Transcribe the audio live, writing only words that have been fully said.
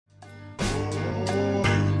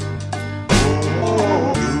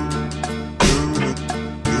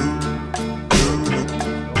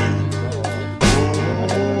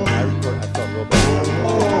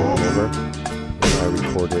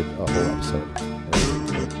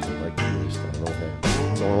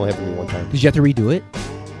It's only happened to me one time. Did you have to redo it?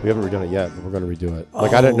 We haven't redone it yet, but we're going to redo it.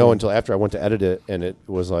 Like, I didn't know until after I went to edit it, and it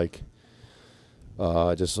was like,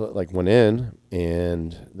 just like went in,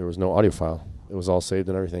 and there was no audio file. It was all saved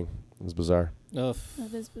and everything. It was bizarre. Ugh.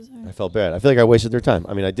 That is bizarre. I felt bad. I feel like I wasted their time.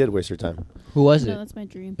 I mean, I did waste their time. Who was No, it? that's my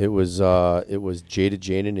dream. It was Jada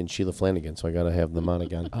Jaden and Sheila Flanagan, so I got to have them on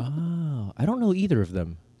again. Oh, I don't know either of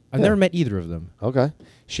them. I've never met either of them. Okay.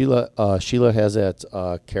 Sheila has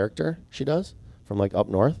that character she does from like up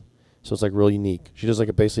north. So it's like real unique. She does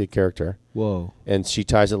like basically a character. Whoa. And she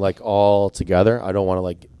ties it like all together. I don't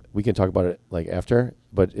want to we can talk about it like after,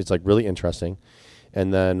 but it's like really interesting.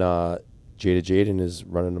 And then Jada Jaden is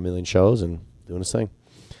running a million shows and doing his thing.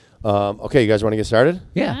 Okay, you guys want to get started?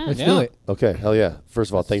 Yeah, let's Yeah. do it. Okay, hell yeah.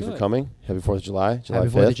 First of all, Let's thanks do for it. coming. Happy 4th of July. July Happy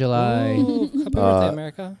 5th. 4th of July. Ooh, happy birthday,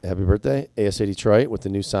 America. Happy birthday, ASA Detroit, with the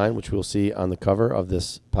new sign, which we'll see on the cover of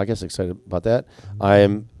this podcast. Excited about that. I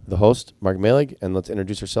am the host, Mark Malig, and let's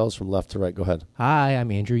introduce ourselves from left to right. Go ahead. Hi,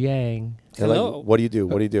 I'm Andrew Yang. And, like, Hello. what do you do?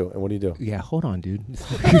 What do you do? And what do you do? Yeah, hold on, dude.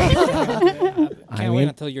 Can't wait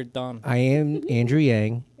until you're done. I am Andrew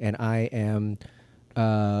Yang, and I am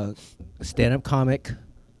a stand-up comic,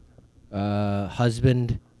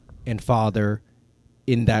 husband, and father,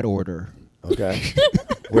 in that order. Okay.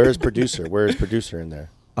 Where is producer? Where is producer in there?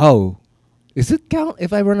 Oh, is it count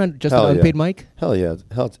if I run on just Hell an yeah. unpaid mic? Hell yeah.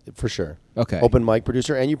 Hell, for sure. Okay. Open mic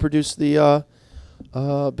producer, and you produce the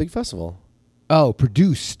big festival. Oh,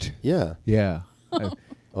 produced. Yeah. Yeah.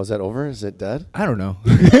 Oh, is that over? Is it dead? I don't know.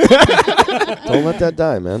 Don't let that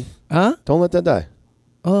die, man. Huh? Don't let that die.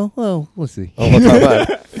 Oh, well, we'll see. Oh, we'll talk about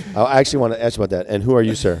it. I actually want to ask you about that. And who are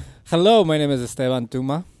you, sir? Hello, my name is Esteban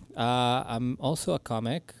Tuma. I'm also a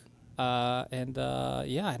comic. And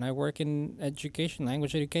I work in education,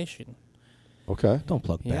 language education. Okay. Don't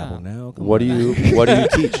plug Yeah. Babbel now. Come What do on. you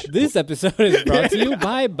teach? This episode is brought to you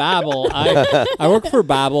by Babbel. I work for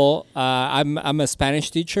Babbel. I'm a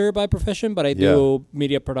Spanish teacher by profession, but I do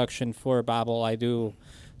media production for Babbel. I do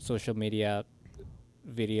social media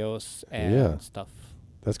videos and Yeah. stuff.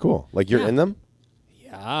 That's cool. Like you're Yeah. in them?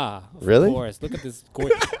 Yeah, Really? Of course. Look at this.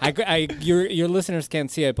 Your listeners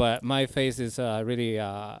can't see it, but my face is really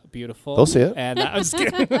beautiful. They'll see it. And I'm just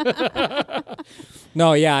kidding.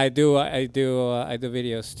 No, yeah, I do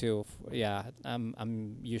videos too. Yeah,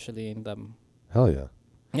 I'm usually in them. Hell yeah.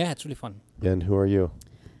 Yeah, it's really fun. And who are you?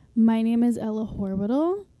 My name is Ella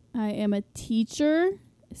Horbital. I am a teacher,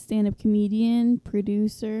 stand-up comedian,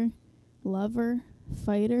 producer, lover,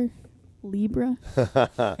 fighter, Libra.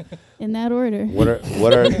 In that order.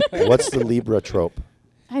 What's the Libra trope?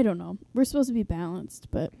 I don't know. We're supposed to be balanced,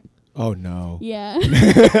 but Oh, no. yeah.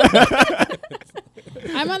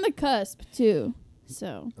 I'm on the cusp too.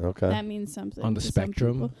 So Okay. that means something. On the to some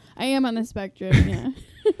spectrum? people. I am on the spectrum, yeah.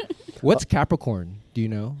 What's Capricorn? Do you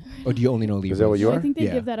know? Or do you only know Libra? Is that what you I are? think they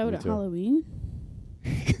Yeah, give that out me at too. Halloween.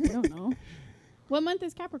 I don't know. What month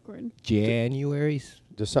is Capricorn? January's?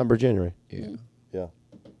 December, January. Yeah. Yeah.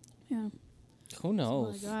 Yeah. Who That's all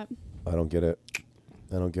knows? I got. I don't get it.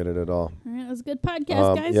 I don't get it at all. All right, that was a good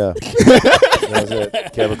podcast, guys. Yeah. That was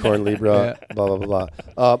it. Capricorn, Libra, blah, blah, blah, blah.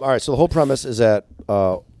 All right. So the whole premise is that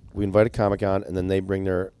we invite a comic on, and then they bring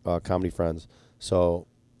their comedy friends. So,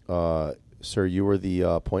 sir, you were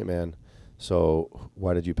the point man. So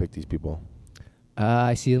why did you pick these people?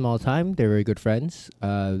 I see them all the time. They're very good friends.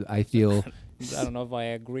 I feel... I don't know if I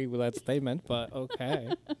agree with that statement, but okay.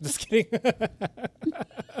 Just kidding.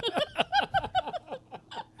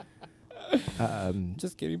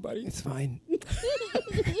 Just kidding, buddy. It's fine.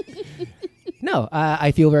 No,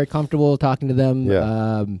 I feel very comfortable talking to them.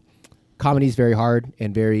 Yeah. Comedy is very hard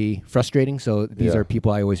and very frustrating. So these Yeah. are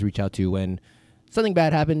people I always reach out to when something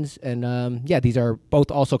bad happens. And these are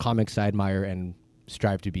both also comics I admire and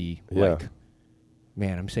strive to be like.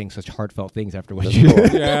 Man, I'm saying such heartfelt things after what That's you cool.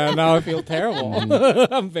 Yeah, now I feel terrible.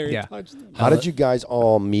 I'm very Yeah. touched. How did you guys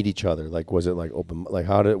all meet each other? Like, was it like open? Like,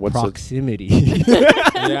 what's the? Proximity.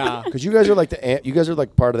 Yeah, Because you guys are like you guys are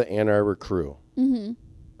like part of the Ann Arbor crew. Mm-hmm.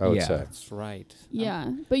 I would Yeah. say. that's right. Yeah,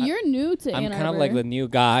 but you're new to I'm Ann kind of Arbor. like the new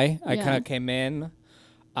guy. I Yeah. kind of came in,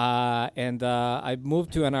 and I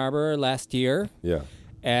moved to Ann Arbor last year, Yeah.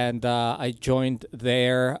 and I joined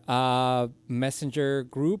their messenger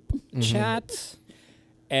group chat.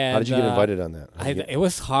 And How did you get invited on that? How'd you get- it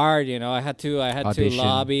was hard, you know. I had to Audition.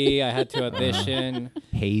 lobby. I had to audition.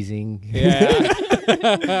 Hazing.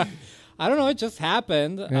 Yeah. I don't know. It just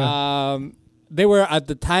happened. Yeah. They were at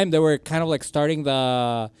the time. They were kind of like starting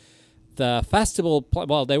the festival.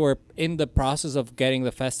 Well, they were in the process of getting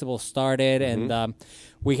the festival started, and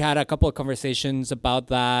we had a couple of conversations about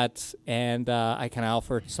that. And I kind of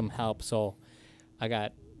offered some help, so I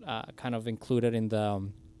got kind of included in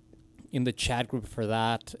in the chat group for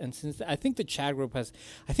that. And since I think a chat group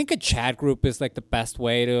is like the best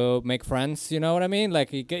way to make friends. You know what I mean?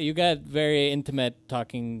 Like you get very intimate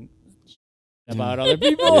talking about other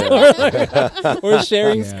people or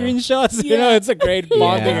sharing screenshots. You know, it's a great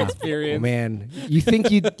bonding experience. Oh, man, you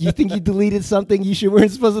think you deleted something you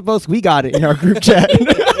weren't supposed to post? We got it in our group chat.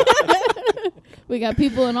 We got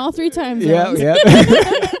people in all 3 time zones. Yeah.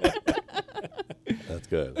 That's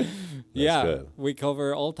good. That's good. We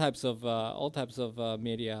cover all types of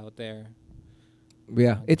media out there.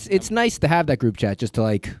 Yeah, it's nice to have that group chat just to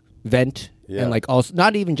like vent and like also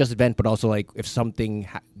not even just vent, but also like if something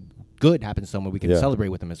good happens to someone, we can celebrate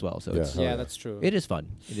with them as well. So that's true. It is fun.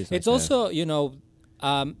 It is. It's also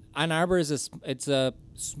Ann Arbor is a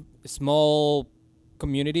small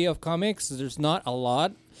community of comics. There's not a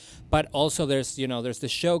lot, but also there's the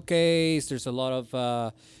showcase. There's a lot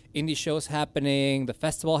of indie shows happening. The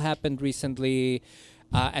festival happened recently,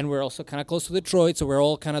 and we're also kind of close to Detroit, so we're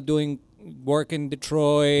all kind of doing work in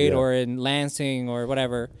Detroit or in Lansing or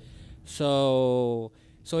whatever. So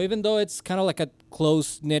even though it's kind of like a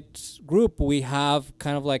close-knit group, we have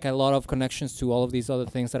kind of like a lot of connections to all of these other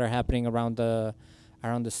things that are happening around the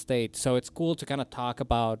state. So it's cool to kind of talk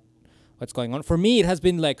about what's going on. For me, it has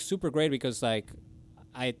been like super great because like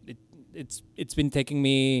it's been taking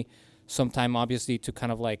me some time, obviously, to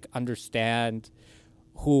kind of like understand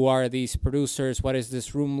who are these producers, what is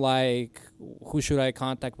this room like, who should I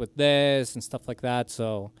contact with this, and stuff like that.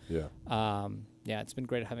 So it's been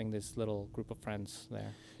great having this little group of friends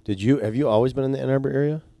there. Have you always been in the Ann Arbor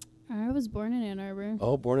area? I was born in Ann Arbor.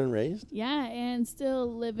 Oh, born and raised? Yeah, and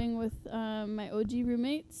still living with my OG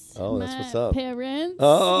roommates. Oh, that's what's up. Parents.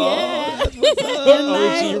 Oh, yeah. that's what's up.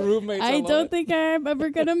 OG roommates. I don't think I'm ever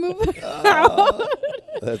gonna move out.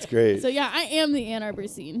 That's great. So yeah, I am the Ann Arbor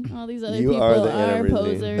scene. All these other You people are the Ann Arbor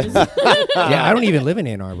posers. Yeah, I don't even live in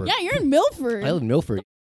Ann Arbor. Yeah, you're in Milford. I live in Milford.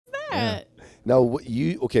 That. Now, when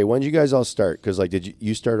did you guys all start? Because like, did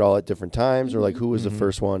you start all at different times, or like, who was the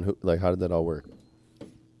first one? Who, like, how did that all work?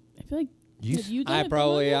 I feel like you I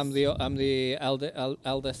probably am the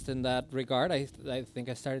eldest in that regard. I think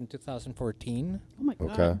I started in 2014. Oh my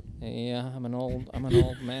god. Okay. Yeah, I'm an old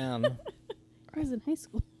man. I was in high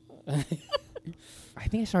school. I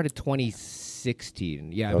think I started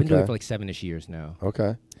 2016. Yeah, I've been doing it for like 7-ish years now.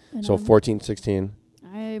 Okay. And So 14, 16.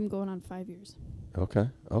 I'm going on 5 years. Okay.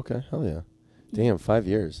 Hell yeah. Damn, 5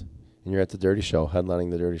 years. And you're at the Dirty Show,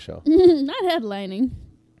 headlining the Dirty Show. Not headlining.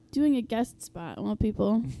 Doing a guest spot while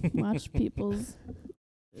people watch people's.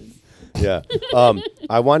 Yeah.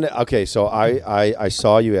 I wanted. Okay, so I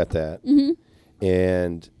saw you at that,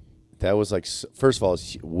 and that was like, first of all,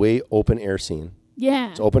 it's way open air scene.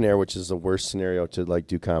 Yeah. It's open air, which is the worst scenario to like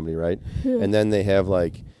do comedy, right? And then they have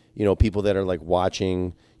like, people that are like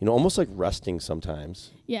watching, almost like resting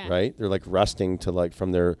sometimes. Yeah. Right? They're like resting to like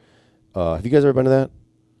from their. Have you guys ever been to that?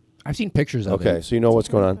 I've seen pictures of it. Okay, so you know what's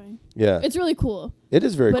going on. Yeah. It's really cool. It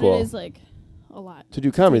is very cool. But it is like a lot to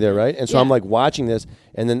do comedy there, right? And so I'm like watching this,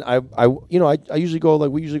 and then I usually go,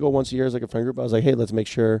 like, we usually go once a year as like a friend group. I was like, hey, let's make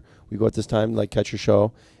sure we go at this time, like catch your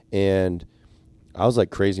show, and I was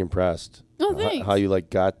like crazy impressed. Oh, thanks. How you like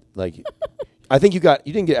got like, I think you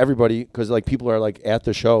didn't get everybody because like people are like at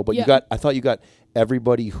the show, but I thought you got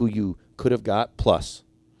everybody who you could have got plus.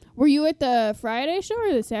 Were you at the Friday show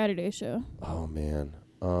or the Saturday show? Oh man.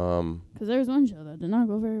 Because there was one show that did not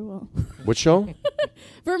go very well. Which show?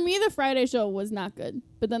 For me, the Friday show was not good.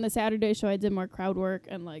 But then the Saturday show, I did more crowd work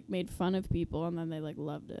and like made fun of people, and then they like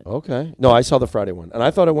loved it. Okay. No, I saw the Friday one, and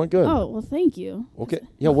I thought it went good. Oh, well, thank you. Okay.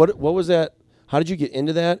 Yeah. What was that? How did you get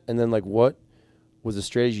into that? And then like, what was the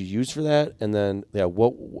strategy you used for that? And then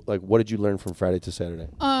what did you learn from Friday to Saturday?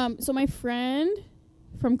 So my friend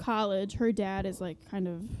from college, her dad is like kind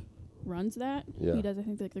of runs that. Yeah. He does, I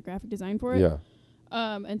think, like the graphic design for it. Yeah.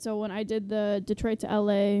 And so when I did the Detroit to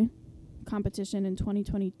LA competition in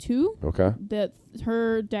 2022, Okay. that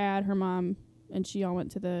her dad, her mom, and she all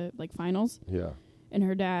went to the like finals. Yeah. And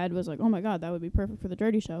her dad was like, "Oh my god, that would be perfect for the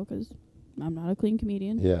Dirty Show because I'm not a clean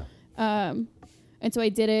comedian." Yeah. And so I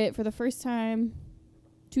did it for the first time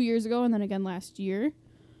 2 years ago, and then again last year.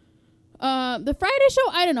 The Friday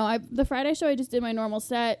show, I don't know. The Friday show, I just did my normal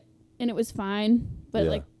set, and it was fine. But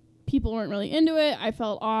like, people weren't really into it. I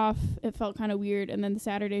felt off. It felt kind of weird. And then the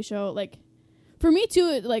Saturday show, like, for me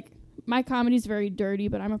too, like, my comedy's very dirty,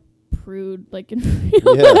 but I'm a prude, like, in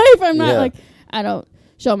real life. I'm not like, I don't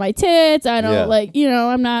show my tits. I don't like,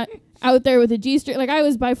 I'm not out there with a G-string. Like, I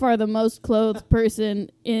was by far the most clothed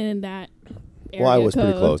person in that area Well, I was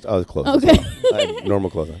pretty code. closed. I was closed. Okay. I had normal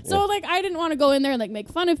clothes on. So like I didn't want to go in there and like make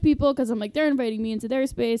fun of people because I'm like they're inviting me into their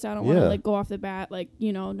space. I don't want to like go off the bat like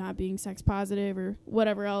not being sex positive or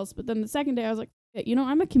whatever else. But then the second day I was like,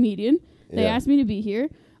 I'm a comedian. They asked me to be here.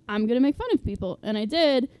 I'm gonna make fun of people, and I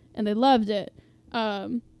did, and they loved it.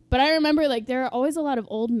 But I remember like there are always a lot of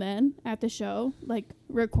old men at the show, like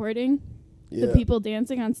recording the people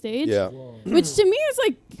dancing on stage. Yeah. Which to me is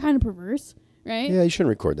like kind of perverse, right? Yeah, you shouldn't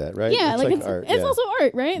record that, right? Yeah, it's art. It's also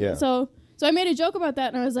art, right? Yeah. So I made a joke about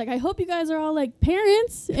that, and I was like, I hope you guys are all like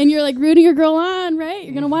parents, and you're like rooting your girl on, right?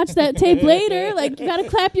 You're gonna watch that tape later, like you gotta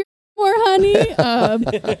clap your more, honey.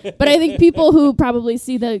 But I think people who probably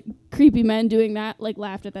see the creepy men doing that like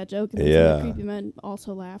laughed at that joke, and the creepy men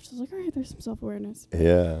also laughed. So I was like, all right, there's some self-awareness.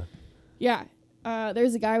 Yeah.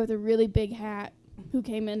 There's a guy with a really big hat who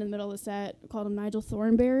came in the middle of the set. Called him Nigel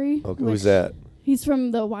Thornberry. Okay, who's that? He's from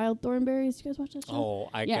the Wild Thornberries. You guys watch that show? Oh,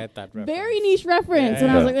 I get that reference. Very niche reference. And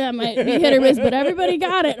I was like, that might be hit or miss, but everybody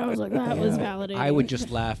got it. I was like, that was validating. I would just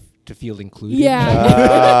laugh to feel included.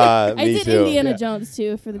 Yeah. I did too. Indiana Jones,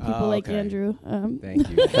 too, for the people like Andrew. Thank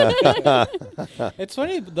you. It's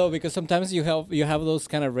funny, though, because sometimes you have those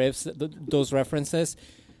kind of riffs, those references.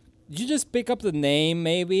 You just pick up the name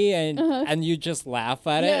maybe and you just laugh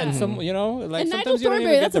at it, and like and sometimes Nigel you don't even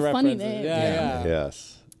Thornberry, get the that's a funny references. name.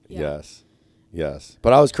 Yeah. Yes.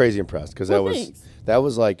 But I was crazy impressed because Thanks. that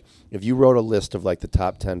was like if you wrote a list of like the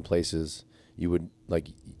top 10 places you would like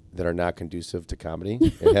that are not conducive to comedy,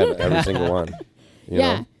 it had every single one. You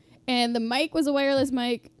know? And the mic was a wireless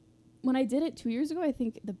mic. When I did it 2 years ago, I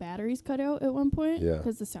think the batteries cut out at one point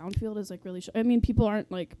because the sound field is like really I mean, people aren't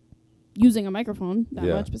like using a microphone that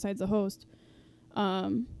much besides the host.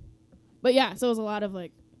 But yeah, so it was a lot of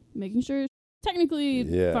like making sure technically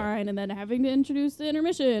fine and then having to introduce the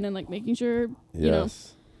intermission and like making sure you know.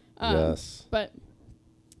 But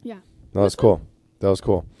yeah. No, that's cool. That was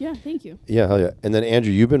cool. Yeah, thank you. Yeah, hell yeah. And then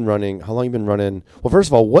Andrew, you've been running, how long you been running? Well, first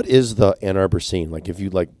of all, what is the Ann Arbor scene? Like if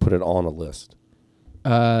you like put it all on a list.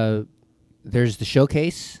 There's the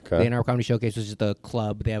showcase, the Ann Arbor Comedy Showcase, which is the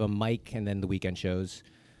club. They have a mic and then the weekend shows.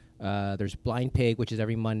 There's Blind Pig, which is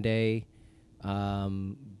every Monday.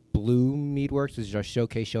 Blue Meadworks, which is our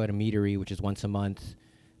showcase show at a meadery, which is once a month.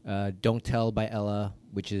 Don't Tell by Ella,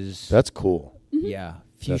 which is... That's cool. Yeah.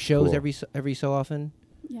 Few That's shows cool. every so often.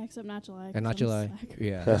 Yeah, except Not July. And Not July.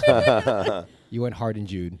 Yeah. You went hard in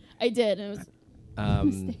Jude. I did. It was a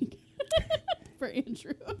mistake for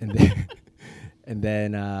Andrew. And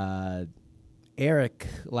then Eric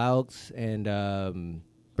Laux and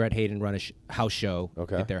Brett Hayden run a house show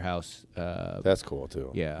at their house. That's cool,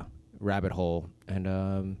 too. Yeah. Rabbit Hole.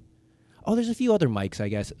 And there's a few other mics, I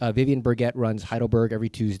guess. Vivian Burgett runs Heidelberg every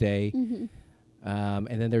Tuesday. Mm-hmm.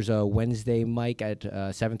 And then there's a Wednesday mic at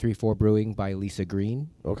 734 Brewing by Lisa Green.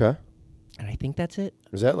 Okay. And I think that's it.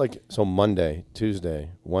 Is that like, so Monday, Tuesday,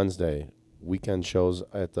 Wednesday, weekend shows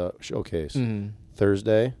at the showcase. Mm-hmm.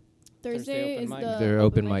 Thursday Thursday is open the mic. Their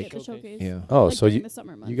open mic. at the showcase. Yeah. Oh, Like so during the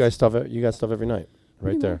summer months. you got stuff every night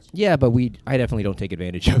right there. much. Yeah, but I definitely don't take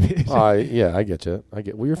advantage of it. Yeah, I get you.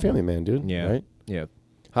 Well, you're a family man, dude. Yeah. Right? Yeah.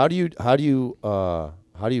 How do you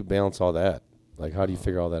balance all that? Like, how do you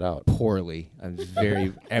figure all that out? Poorly.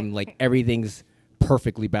 I'm like everything's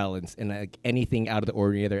perfectly balanced, and like anything out of the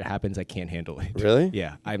ordinary that happens, I can't handle it. Really?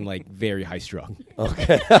 Yeah, I'm like very high strung.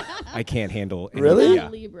 Okay. I can't handle. Really? Yeah.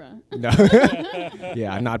 Libra. No.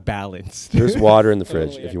 Yeah, I'm not balanced. There's water in the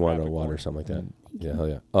fridge Totally if a you want Capricorn. water or something like that. Yeah, hell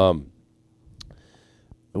yeah.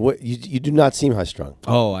 What you do not seem high strung.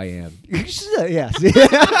 Oh, I am. Yes.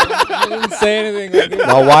 I didn't say anything like that.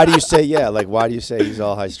 Now, why do you say yeah? Like, why do you say he's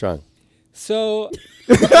all high strung? So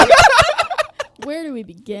Where do we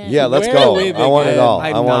begin? Yeah, let's Where go. do we I want it begin? all.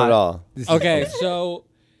 I'm I want it not- all. okay, so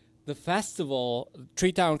the festival,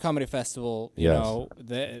 Tree Town Comedy Festival, you Yes. know,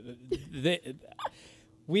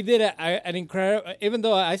 we did an incredible. Even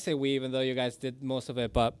though even though you guys did most of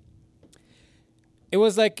it, but it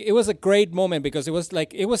was a great moment because it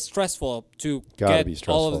was stressful to Gotta be get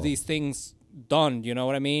all stressful. of these things done. You know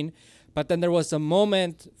what I mean? But then there was a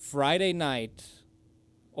moment Friday night,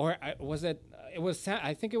 or was it? It was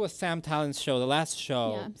I think it was Sam Talent's show, the last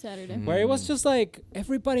show. Yeah, Saturday. Where it was just like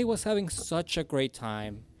everybody was having such a great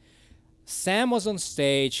time. Sam was on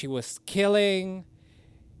stage, he was killing,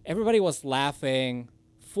 everybody was laughing,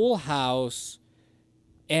 full house,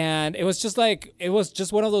 and it was just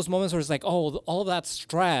one of those moments where it's like, oh, all that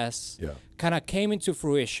stress kind of came into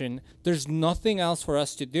fruition. There's nothing else for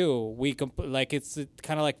us to do. It's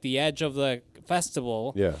kind of like the edge of the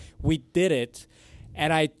festival. Yeah. We did it.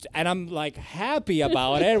 And I'm like happy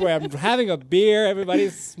about it. Where I'm having a beer,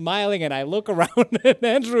 everybody's smiling, and I look around, and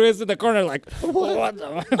Andrew is in the corner like, "What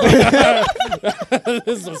the?"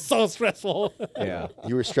 This was so stressful. Yeah.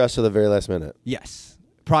 You were stressed to the very last minute. Yes.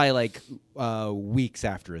 Probably like weeks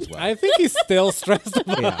after as well. I think he's still stressed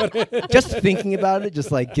about it. Just thinking about it just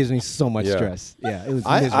like gives me so much stress. Yeah, it was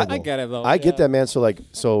miserable. I get it though. I get that, man.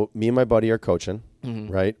 So me and my buddy are coaching,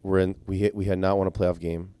 right? We had not won a playoff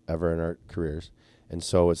game ever in our careers. And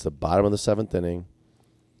so it's the bottom of the 7th inning.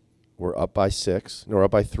 We're up by 6. No, we're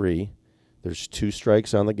up by 3. There's 2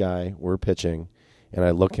 strikes on the guy. We're pitching. And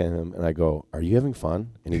I look at him and I go, "Are you having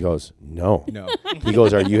fun?" And he goes, "No." No. He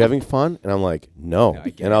goes, "Are you having fun?" And I'm like, "No."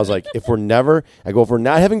 And I was like, if we're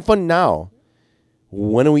not having fun now,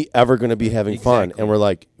 when are we ever going to be having fun? And we're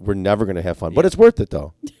like, we're never going to have fun. But it's worth it,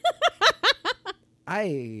 though.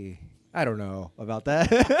 I don't know about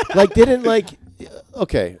that.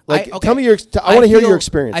 Okay. Tell me I want to hear your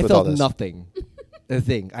experience with all this. I felt nothing. The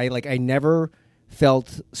thing. I never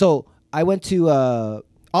felt. So I went to,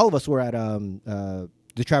 all of us were at the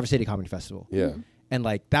Traverse City Comedy Festival. Yeah. And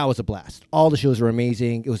that was a blast. All the shows were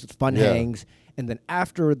amazing. It was fun hangs. And then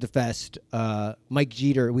after the fest, Mike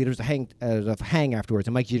Jeter, there was a hang afterwards,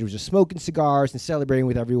 and Mike Jeter was just smoking cigars and celebrating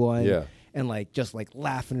with everyone. Yeah. And just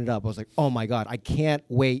laughing it up. I was like, oh my God, I can't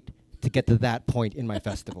wait to get to that point in my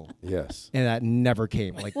festival. Yes. And that never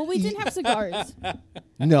came. Well, we didn't have cigars.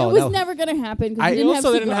 No. It was never going to happen because we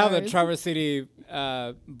also didn't have cigars. the Traverse City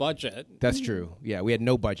budget. That's true. Yeah, we had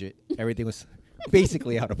no budget. Everything was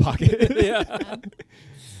basically out of pocket. Yeah.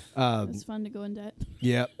 It was fun to go in debt.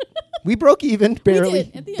 Yeah. We broke even, barely.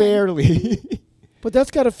 did, at the end. Barely. But that's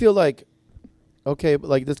got to feel that's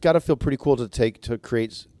got to feel pretty cool to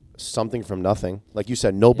create something from nothing. Like you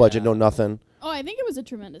said, no budget, no nothing. Oh, I think it was a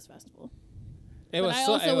tremendous festival. It But was I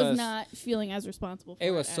so, also it was was not feeling as responsible for It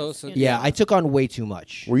it. was so as, Yeah, I took on way too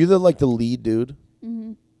much. Were you the lead dude?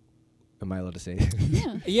 Mm-hmm. Am I allowed to say?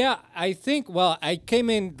 Yeah. Yeah, I think. Well, I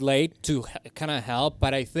came in late to kind of help,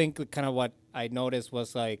 but I think kind of what I noticed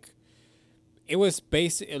was it was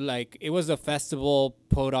it was a festival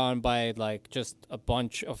put on by just a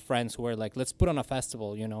bunch of friends who were like, let's put on a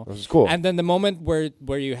festival, This is cool. And then the moment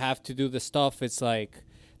where you have to do the stuff, it's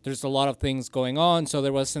there's a lot of things going on, so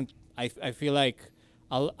there wasn't. I feel like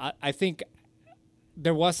I think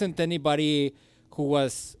there wasn't anybody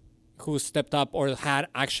who stepped up or had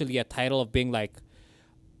actually a title of being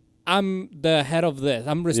I'm the head of this.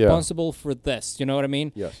 I'm responsible for this. You know what I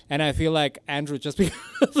mean? Yes. And I feel like Andrew, just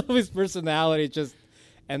because of his personality, just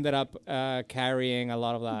ended up carrying a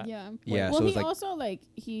lot of that. Yeah. Yeah. Well, so he it's also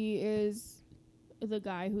he is the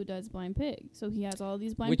guy who does Blind Pig, so he has all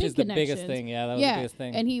these Blind Which Pig is the connections. biggest thing. Yeah, that was the biggest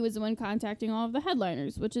thing. And he was the one contacting all of the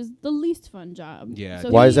headliners, which is the least fun job. Yeah.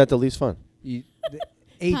 So Why is that the least fun? The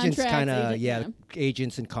agents Contracts, kind of, agent,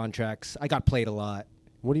 agents and contracts. I got played a lot.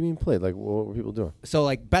 What do you mean played? What were people doing?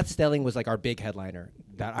 So Beth Stelling was our big headliner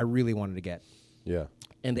that I really wanted to get. Yeah.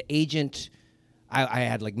 And the agent, I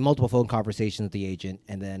had multiple phone conversations with the agent,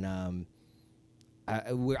 and then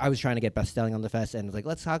I was trying to get Beth Stelling on the fest, and was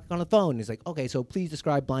let's talk on the phone. And he's like, okay, so please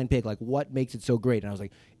describe Blind Pig. What makes it so great? And I was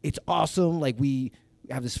like, it's awesome. We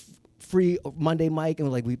have this free Monday mic,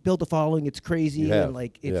 and we built a following. It's crazy, and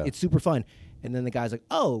it's super fun. And then the guy's like,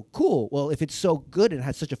 oh, cool. Well, if it's so good and it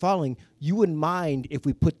has such a following, you wouldn't mind if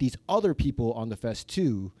we put these other people on the fest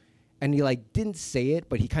too. And he didn't say it,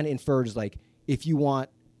 but he kind of infers if you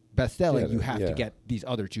want Beth Stelling, you have to get these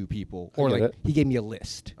other 2 people. Or he gave me a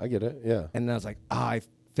list. I get it. Yeah. And then I was like, I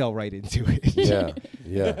fell right into it. Yeah.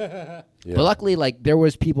 Yeah. But luckily, there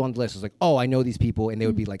was people on the list. I was like, oh, I know these people, and they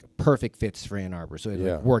would be perfect fits for Ann Arbor. So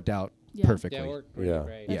it worked out perfectly. Yeah, it worked pretty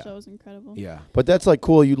great. That show was incredible. Yeah. But that's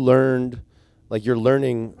cool. You learned. You're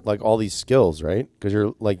learning all these skills, right? Because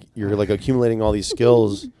you're accumulating all these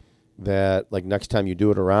skills that next time you do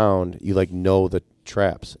it around, you know the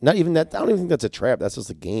traps. Not even that. I don't even think that's a trap. That's just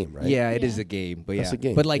a game, right? Yeah, it is a game. But That's a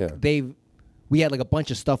game. But we had a bunch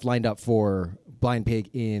of stuff lined up for Blind Pig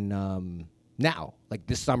in now,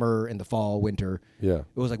 this summer and the fall, winter. Yeah. It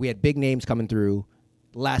was we had big names coming through.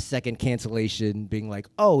 Last second cancellation, being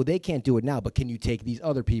oh, they can't do it now, but can you take these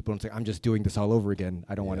other people? And it's I'm just doing this all over again.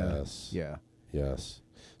 I don't want to. Yeah. Yes.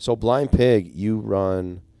 So Blind Pig, you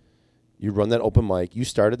run that open mic. You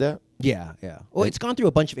started that? Yeah, yeah. Well, it's gone through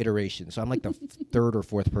a bunch of iterations, so I'm the 3rd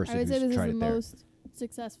or 4th person I would say who's this tried is it the there. most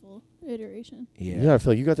successful iteration. Yeah, I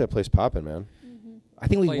feel you got that place popping, man. Mm-hmm. I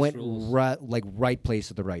think we Place went rules. right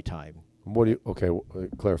place at the right time. What do you? Okay,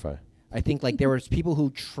 clarify. I think there was people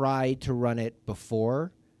who tried to run it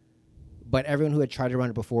before, but everyone who had tried to run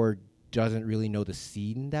it before doesn't really know the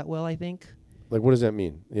scene that well, I think. Like, what does that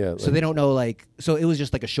mean? Yeah. So they don't know, like, so it was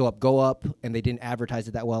just like a show up, go up, and they didn't advertise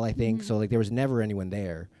it that well, I think. So, like, there was never anyone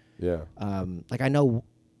there. Yeah. Like, I know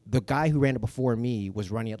the guy who ran it before me was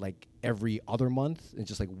running it, like, every other month. It's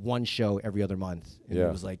just, like, one show every other month. And it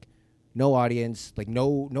was, like, no audience. Like,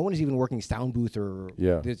 no one is even working sound booth or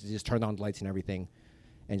they just turned on the lights and everything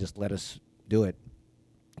and just let us do it.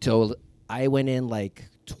 So I went in, like,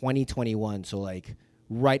 2021. So, like,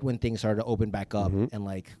 right when things started to open back up and,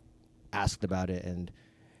 like, asked about it, and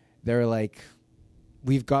they're like,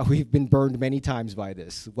 we've been burned many times by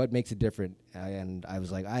this. What makes it different? And I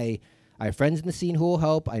was like, I have friends in the scene who will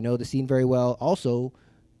help. I know the scene very well. Also,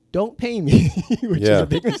 don't pay me, which is a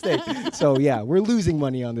big mistake. So yeah, we're losing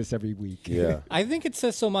money on this every week. Yeah. I think it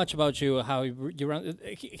says so much about you, how you run.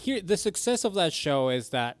 Here, the success of that show is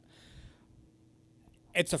that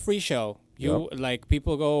it's a free show. Like,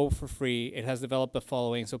 people go for free. It has developed a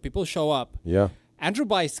following, so people show up. Yeah. Andrew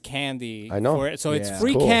buys candy. I know. For it, so it's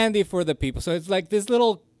free candy for the people. So it's like this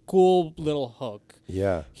little cool little hook.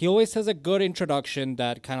 Yeah. He always has a good introduction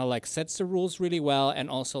that kind of like sets the rules really well and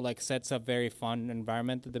also like sets a very fun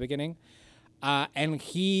environment at the beginning. And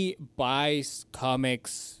he buys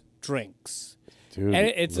comics, drinks. Dude, and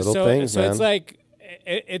it's little so things, man.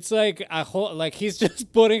 it's like a whole, like, he's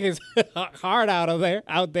just putting his heart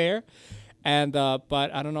out there. And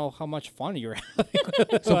but I don't know how much fun you're having.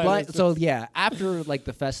 So yeah, after like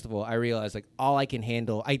the festival, I realized like all I can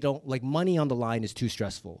handle. I don't like money on the line is too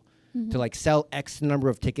stressful. To like sell X number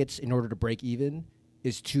of tickets in order to break even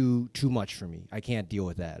is too much for me. I can't deal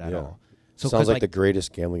with that at all. So sounds like the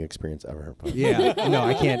greatest gambling experience ever. Yeah, no,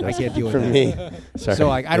 I can't deal with for that. me. Sorry. So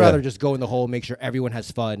like I'd rather just go in the hole, make sure everyone has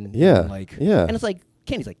fun. Yeah, and, like and it's like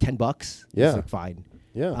candy's like $10. Yeah, it's like fine.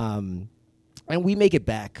 Yeah, and we make it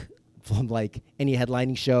back. From like any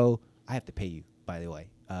headlining show, I have to pay you, by the way,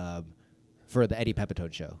 for the Eddie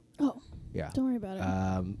Pepitone show. Oh, yeah. Don't worry about it.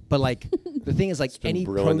 But like the thing is, like any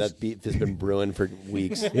that beef has been brewing for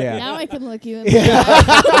weeks. Yeah. Now I can look you in the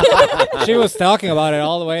eye. She was talking about it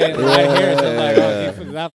all the way right here. So like,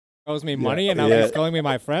 that owes me money, and now he's calling me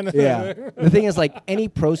my friend. Yeah. The thing is, like any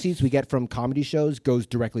proceeds we get from comedy shows goes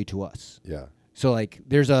directly to us. Yeah. So like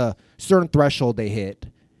there's a certain threshold they hit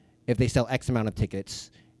if they sell X amount of tickets.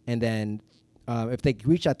 And then if they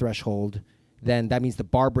reach that threshold, then that means the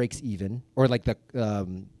bar breaks even, or like the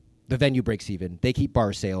venue breaks even. They keep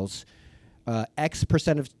bar sales. X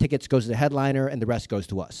percent of tickets goes to the headliner, and the rest goes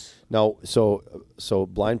to us. Now, so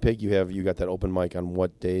Blind Pig, you got that open mic on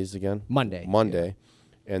what days again? Monday,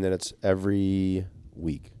 and then it's every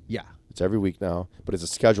week. Yeah, it's every week now, but it's a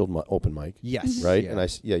scheduled open mic. Yes, right. Yeah.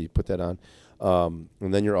 And you put that on,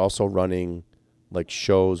 and then you're also running like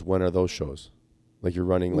shows. When are those shows? Like you're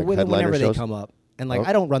running like headliner whenever shows? They come up, and like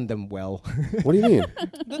I don't run them well. What do you mean?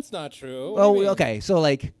 That's not true. Oh, okay. So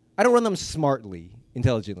like I don't run them smartly,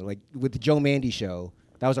 intelligently. Like with the Joe Mandy show,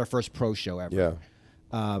 that was our first pro show ever. Yeah.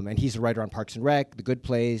 And he's a writer on Parks and Rec, The Good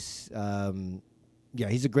Place. Yeah,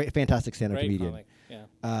 he's a fantastic stand-up comedian. Comic.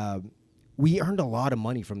 Yeah. We earned a lot of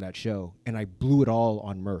money from that show, and I blew it all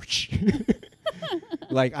on merch.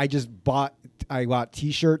 Like I bought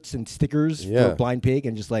T-shirts and stickers for Blind Pig,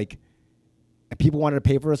 and just like. And people wanted to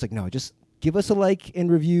pay for us. Like, no, just give us a like and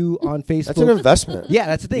review on Facebook. That's an investment. Yeah,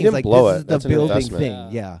 that's the thing. You didn't like, blow this it. is That's the an building investment.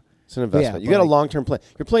 thing. Yeah. It's an investment. Yeah, you got a long-term plan.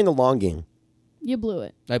 You're playing the long game. You blew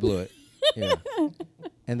it. I blew it. Yeah.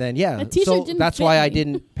 And then, A t-shirt so didn't that's fit why me. I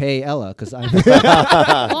didn't pay Ella, because I'm...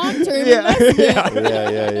 Long-term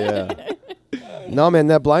investment. Yeah. No, man,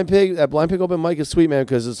 that Blind Pig open mic is sweet, man,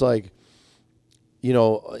 because it's like, in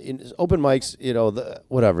open mics,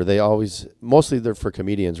 whatever, mostly they're for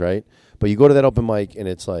comedians, right? But you go to that open mic, and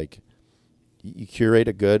it's like, you curate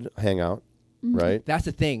a good hangout, right? That's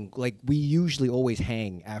the thing. Like, we usually always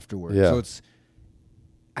hang afterwards. Yeah. So it's...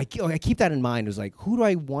 I keep that in mind. It was like, who do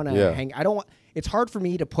I want to hang? I don't want... It's hard for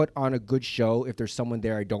me to put on a good show if there's someone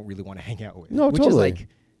there I don't really want to hang out with. No, which totally. is like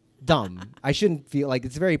dumb. I shouldn't feel like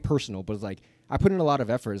it's very personal, but it's like I put in a lot of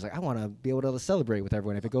effort. It's like I want to be able to celebrate with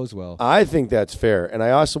everyone if it goes well. I think that's fair. And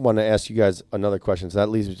I also want to ask you guys another question. So that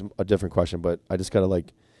leads me to a different question, but I just got to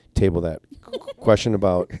table that question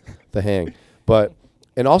about the hang.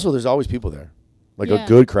 And also there's always people there, a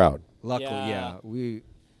good crowd. Luckily, yeah.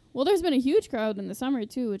 Well, there's been a huge crowd in the summer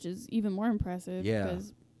too, which is even more impressive. Yeah.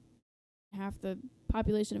 Because half the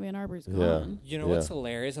population of Ann Arbor is Yeah. gone. You know what's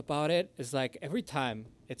hilarious about it is every time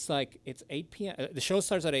it's 8 p.m. The show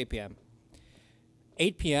starts at 8 p.m.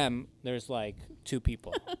 8 p.m. There's 2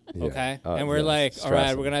 people, okay, and we're all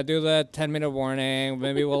right, we're gonna do the 10-minute warning.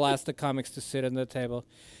 Maybe we'll ask the comics to sit on the table.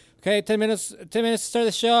 Okay, 10 minutes to start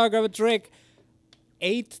the show. Grab a drink.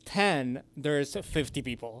 8:10 there's 50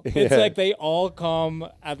 people. Yeah. It's like they all come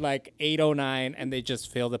at like 8:09 and they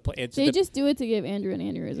just fill the place. They just do it to give Andrew an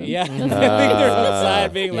aneurysm. yeah. That's I think they're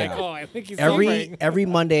outside being like, Yeah. oh, I think he's Every suffering. every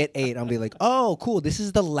Monday at 8, I'll be like, oh, cool. This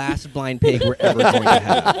is the last blind pig we're ever going to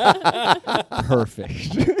have.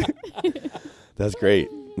 Perfect. That's great.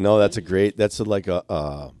 No, that's like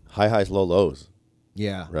a high highs, low lows,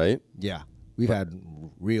 Yeah. right? Yeah. We've had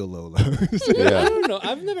real low lows. I Yeah. don't know.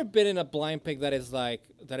 I've never been in a blind pig that is like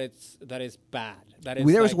that is bad. That is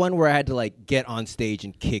There was like- one where I had to like get on stage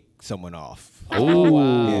and kick someone off. Oh,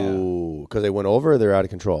 wow. Ooh, because they went over, or they're out of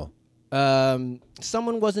control.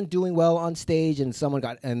 Someone wasn't doing well on stage, and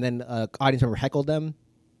then audience member heckled them,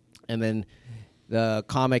 and then the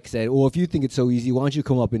comic said, "Well, if you think it's so easy, why don't you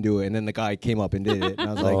come up and do it?" And then the guy came up and did it, and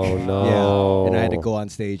I was like, Oh, no. yeah." And I had to go on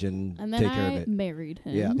stage and And then take care of I it. married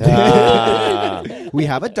him. Yeah. Ah. We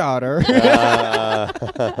have a daughter.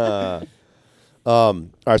 All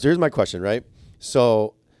right, so here's my question, right?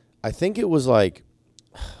 So I think it was like,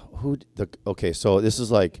 okay, so this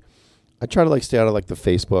is like, I try to like stay out of like the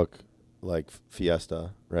Facebook like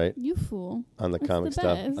fiesta, right? You fool. On the That's comic the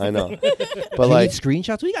stuff. best. I know. Do But you like, need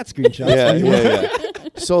screenshots? We got screenshots. yeah.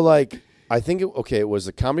 So like, I think it was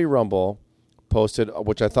the Comedy Rumble posted,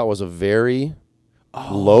 which I thought was a very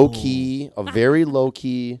low key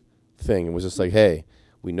thing. It was just like, hey,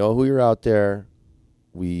 we know who you're out there.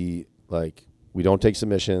 We don't take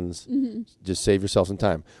submissions. Just save yourself some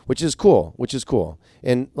time, which is cool.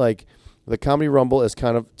 And like the Comedy Rumble is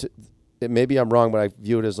kind of, maybe I'm wrong, but I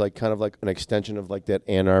view it as like kind of like an extension of like that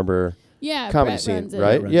Ann Arbor Yeah, comedy Brett scene, runs it.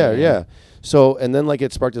 right? Runs Yeah, it, yeah. So, and then like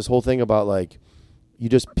it sparked this whole thing about like,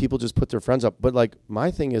 people just put their friends up. But like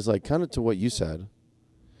my thing is like kind of to what you said.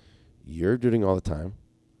 You're doing all the time.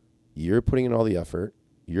 You're putting in all the effort.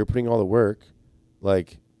 You're putting all the work.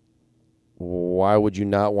 Like, why would you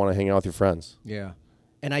not want to hang out with your friends? Yeah.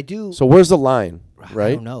 And I do. So where's the line,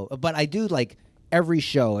 right? I don't know, but I do like every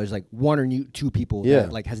show. There's like one or two people Yeah.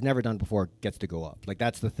 that like has never done before gets to go up. Like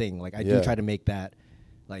that's the thing. Like I Yeah. do try to make that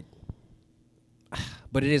like,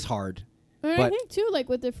 but it is hard. And I But- think too, like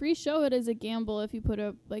with the free show, it is a gamble if you put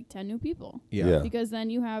up like 10 new people, Yeah. because then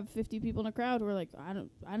you have 50 people in a crowd who are like, I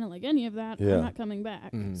don't like any of that. Yeah. I'm not coming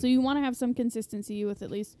back. Mhm. So you want to have some consistency with at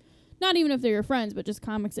least, not even if they're your friends, but just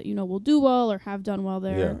comics that you know will do well or have done well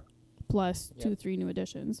there, Yeah. plus Yeah. 2-3 new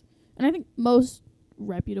additions. And I think most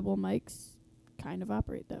reputable mics kind of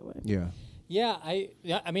operate that way. Yeah. Yeah,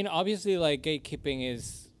 I mean, obviously, like gatekeeping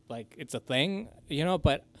is like it's a thing,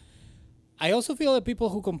 but I also feel that people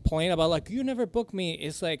who complain about like you never book me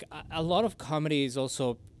is like a lot of comedy is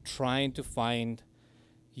also trying to find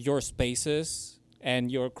your spaces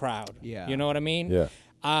and your crowd. Yeah. You know what I mean?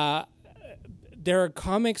 Yeah. There are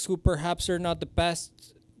comics who perhaps are not the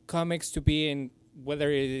best comics to be in, whether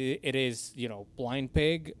it is Blind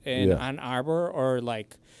Pig in Yeah. Ann Arbor or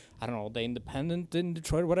like I don't know, the Independent in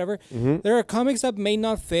Detroit or whatever. Mm-hmm. There are comics that may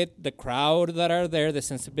not fit the crowd that are there, the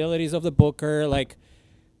sensibilities of the booker. Like,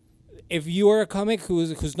 if you are a comic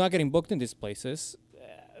who's not getting booked in these places,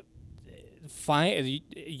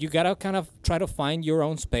 you gotta kind of try to find your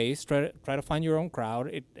own space, try to find your own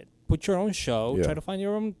crowd, put your own show, Yeah. try to find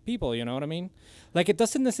your own people. You know what I mean? Like, it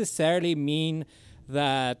doesn't necessarily mean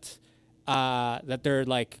that that they're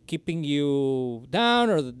like keeping you down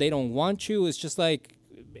or that they don't want you. It's just like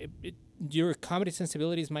your comedy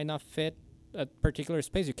sensibilities might not fit a particular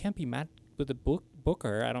space. You can't be mad with the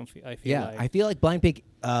booker. I feel Yeah. like. I feel like Blind Pig,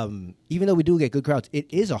 even though we do get good crowds, it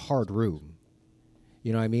is a hard room.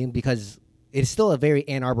 You know what I mean? Because it's still a very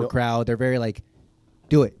Ann Arbor crowd. They're very like,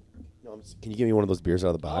 do it. Can you give me one of those beers out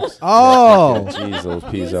of the box? Oh. Jeez, those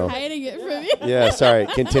He was pizzo. hiding it from you. Yeah, sorry.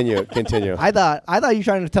 Continue. I thought you were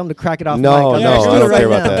trying to tell him to crack it off. No, mic. no, Let's do I it don't right care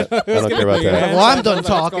about now. that. I don't care about that. Well, I'm done That's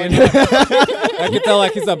what's talking. going on. I can tell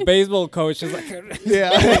like he's a baseball coach. He's like Yeah.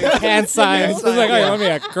 hand signs. He's like, oh, you want me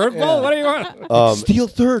a curveball? What do you want? Steal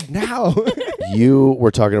third now. You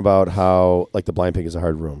were talking about how like the Blind Pig is a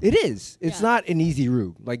hard room. It is. It's Yeah. not an easy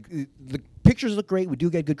room. Like the pictures look great. We do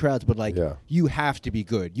get good crowds, but like Yeah. you have to be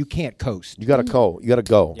good. You can't coast. You gotta go. You gotta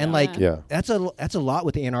go. And like Yeah. that's a lot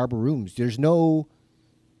with the Ann Arbor rooms. There's no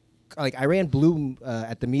like I ran Bloom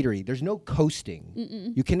at the Meadery. There's no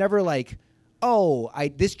coasting. You can never like,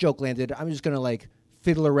 this joke landed. I'm just gonna like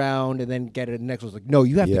fiddle around and then get it. The next one's like, no,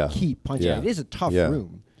 you have Yeah. to keep punching. Yeah. It is a tough Yeah.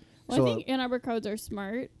 room. Well, So, I think Ann Arbor crowds are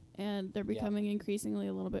smart, and they're becoming increasingly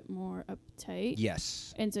a little bit more uptight.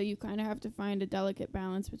 yes. And so you kind of have to find a delicate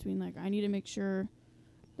balance between like, I need to make sure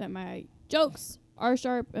that my jokes are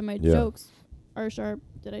sharp and my Yeah. jokes are sharp.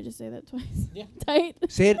 Did I just say that twice? Yeah. Tight.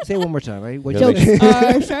 Say it one more time, right? What Yeah, you Jokes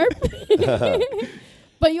are sharp.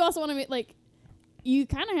 But you also want to make like, you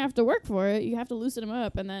kind of have to work for it. You have to loosen them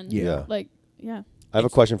up, and then Yeah. like yeah. I have a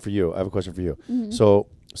question for you. Mm-hmm.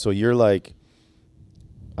 So you're like,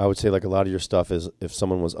 I would say like a lot of your stuff is if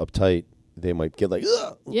someone was uptight, they might get like,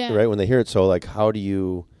 ugh, Yeah. right when they hear it. So like, how do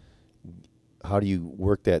you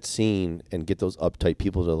work that scene and get those uptight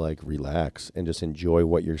people to like relax and just enjoy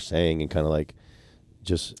what you're saying and kind of like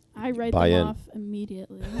just I write buy them in? off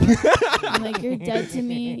immediately. I'm like, you're dead to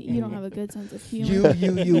me. You don't have a good sense of humor.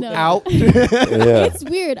 You No. out. Yeah. It's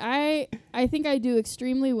weird. I think I do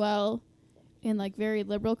extremely well in like very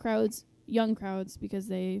liberal crowds, young crowds, because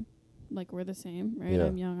they like we're the same, right? Yeah.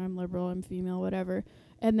 I'm young, I'm liberal, I'm female, whatever.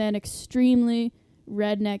 And then extremely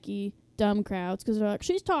rednecky, dumb crowds because they're like,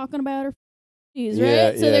 she's talking about her f***ies, Yeah,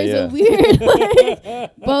 right? So yeah, there's yeah. a weird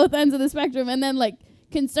like both ends of the spectrum. And then like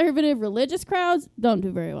conservative religious crowds don't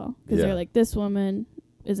do very well because Yeah. they're like, this woman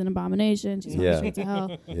is an abomination. She's Yeah. going to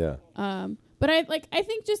hell. Yeah. But I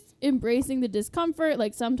think just embracing the discomfort.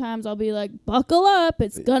 Like sometimes I'll be like, buckle up,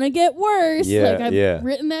 it's gonna get worse. Yeah, like I've yeah.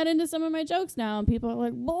 written that into some of my jokes now, and people are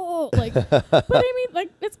like, "Whoa!" Like, but I mean,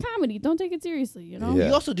 like it's comedy. Don't take it seriously, you know? Yeah.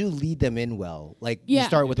 You also do lead them in well. Like you Yeah.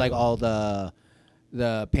 start with like all the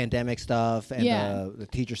pandemic stuff and Yeah. the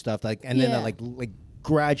teacher stuff, like, and then Yeah. that like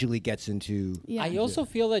gradually gets into. Yeah. I also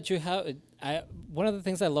feel that you have. One of the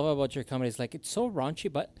things I love about your comedy is like it's so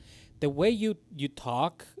raunchy, but the way you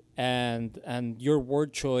talk and your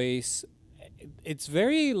word choice, it's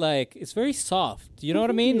very soft. You know what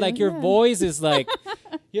I mean? you, Like your yeah. voice is like,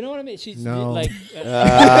 you know what I mean? She's No. like, You're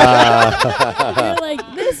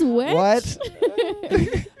like this wet. What?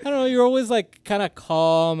 I don't know. You're always like kind of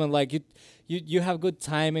calm and like you have good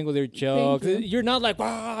timing with your jokes. you. You're not like,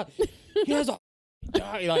 here's a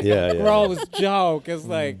like Yeah, yeah. gross joke. It's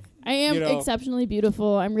like. I am You know. exceptionally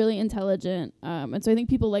beautiful. I'm really intelligent, and so I think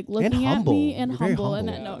people like looking at humble. me and You're very humble, and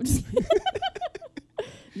humble. that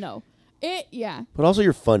no, no, yeah. But also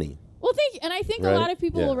you're funny. Well, and I think Right? a lot of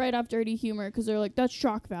people Yeah. will write off dirty humor because they're like, that's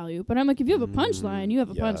shock value. But I'm like, if you have a punchline, you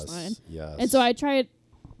have a punchline. Yes. And so I try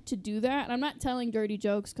to do that. And I'm not telling dirty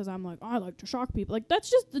jokes because I'm like, oh, I like to shock people. Like, that's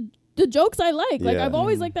just the jokes I like. Like, Yeah. I've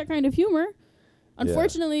always liked that kind of humor.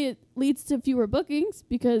 Unfortunately, it leads to fewer bookings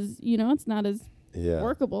because, it's not as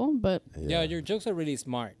workable. But Yeah, your jokes are really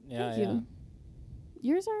smart. Yeah, thank you.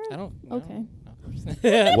 Yours are? I don't. Okay.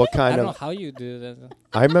 What I kind don't know of? how you do that.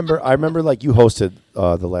 I remember like you hosted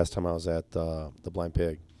the last time I was at the Blind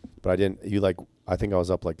Pig, but I didn't. You like I think I was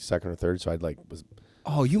up like second or third, so I'd like was.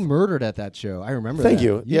 Oh, you murdered at that show. I remember. Thank that.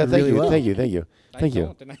 you. Yeah, did thank really you. well. Thank you. Thank you. Thank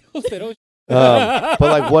you. And I hosted. But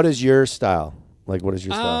like, what is your style? Like, what is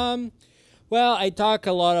your style? Well, I talk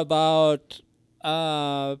a lot about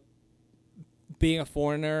being a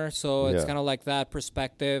foreigner, so it's Yeah. kind of like that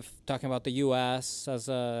perspective, talking about the U.S. as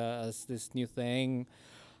this new thing.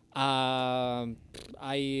 I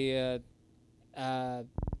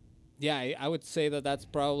would say that's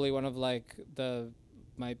probably one of like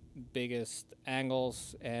my biggest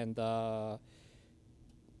angles, and I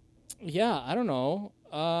don't know.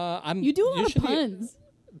 You do a lot of usually- puns.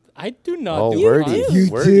 I do not Oh, do wordy. puns.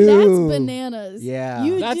 You Wordy. do. That's bananas. Yeah.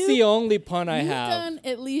 You That's do, the only pun I you've have. done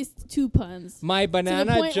at least 2 puns. My To the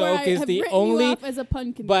banana point where joke I is have the written you only. off as a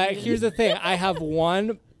pun But comedian. here's the thing: I have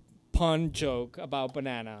one pun joke about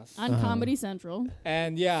bananas, on Comedy Central.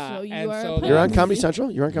 and yeah, So you and are so a pun You're on comedian. Comedy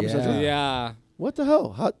Central. You're on Comedy Yeah. Central. yeah. What the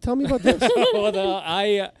hell? Tell me about this. Well,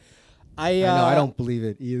 I I know. I don't believe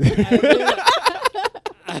it either.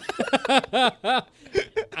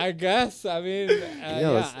 I guess. I mean,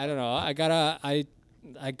 let's- I don't know.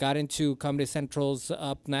 I got into Comedy Central's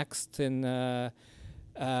Up Next in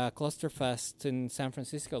Clusterfest in San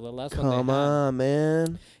Francisco. The last one. Come on,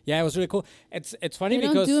 man. Yeah, it was really cool. It's funny They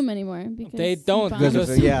don't because do them anymore. Because they you don't, bombed. because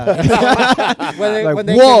of- yeah. when Like,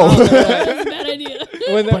 they whoa. came out, they were like- That's a bad idea.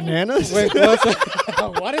 when they- Bananas? when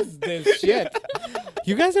what is this shit?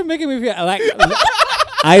 You guys are making me feel like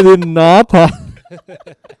I did not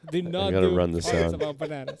did not gotta do run the puns sound. about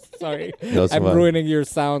bananas. Sorry, No, it's I'm fine. ruining your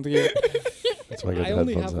sound here. That's why I got I the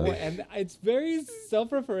only headphones have on. one, and it's very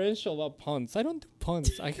self-referential about puns. I don't do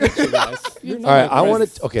puns. I hate you guys. You're All not right, my I want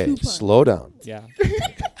friends. to. Okay, 2 puns. slow down. Yeah.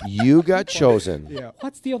 You got chosen. Yeah.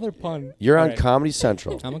 What's the other pun? You're on All right. Comedy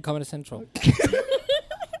Central. I'm on Comedy Central.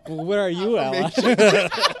 Well, where are you, Ella?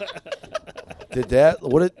 Did that?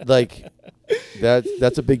 What? It like?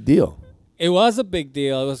 That's a big deal. It was a big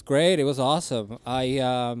deal. It was great. It was awesome. I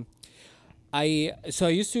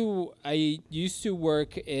used to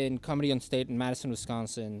work in Comedy on State in Madison,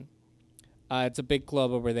 Wisconsin. It's a big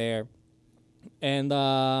club over there, and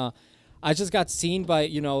I just got seen by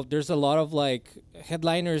there's a lot of like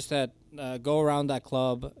headliners that go around that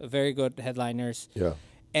club, very good headliners, Yeah.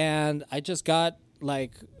 and I just got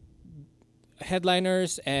like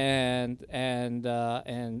headliners and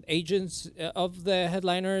agents of the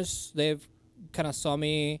headliners, they've kind of saw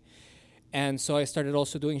me, and so I started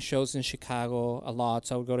also doing shows in Chicago a lot.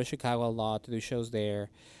 So I would go to Chicago a lot to do shows there,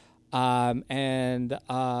 and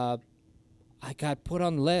I got put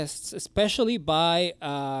on lists, especially by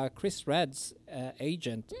Chris Red's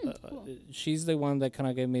agent. Cool. She's the one that kind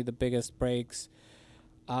of gave me the biggest breaks,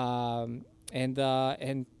 and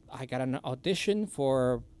I got an audition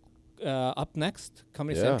for Up Next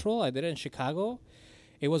Comedy Central. I did it in Chicago.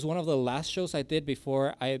 It was one of the last shows I did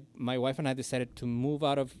before my wife and I decided to move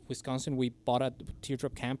out of Wisconsin. We bought a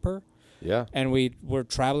teardrop camper. Yeah. And we were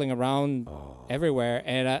traveling around everywhere.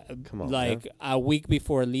 And a week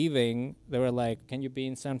before leaving, they were like, "Can you be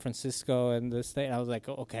in San Francisco and this thing?" And I was like,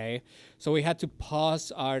 "Okay." So we had to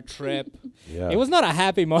pause our trip. Yeah. It was not a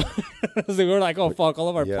happy moment. So we were like, "Oh fuck! All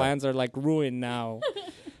of our plans are like ruined now."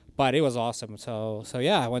 But it was awesome. So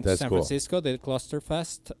yeah, I went to San Francisco, did Cluster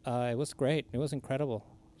Fest. It was great. It was incredible.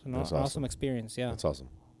 It was an awesome experience. Yeah. That's awesome.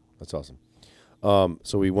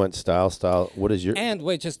 So we went style. What is your... And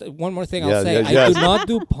wait, just one more thing I'll say. I do not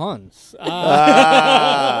do puns.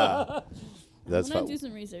 That's fine. Do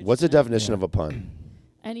some research. What's the definition of a pun?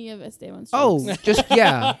 Any of Esteban's Oh, jokes. just,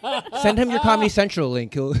 Send him your Comedy Central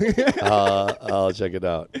link. I'll check it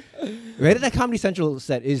out. Right, that Comedy Central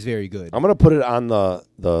set is very good. I'm going to put it on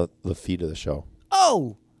the feed of the show.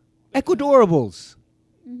 Oh, Ecuadorables.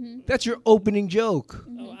 Mm-hmm. That's your opening joke.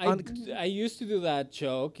 I used to do that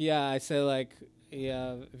joke. Yeah, I say like,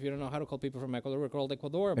 if you don't know how to call people from Ecuador, we're called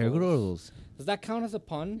Ecuador. Ecuadorables. Does that count as a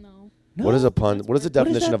pun? No. What is a pun? What is the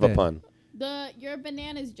definition of a pun? Your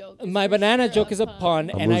bananas joke. My banana joke is a pun,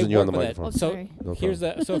 I'm and I losing you on work the with it. microphone. So sorry. No here's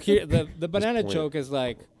the banana joke is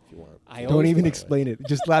like, I Don't always even explain it.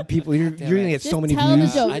 Just let people. You're damn going to it. get so Just many tell the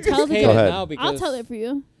views. joke. I Tell just the hate joke. it Go now ahead. because I'll tell it for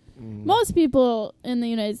you. Most people in the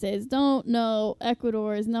United States don't know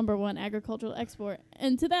Ecuador's #1 agricultural export.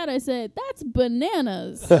 And to that I say, that's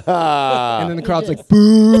bananas. And then the crowd's Yes. like,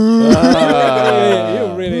 boo.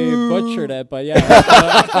 you really butchered it, but yeah.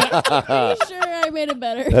 Pretty sure I made it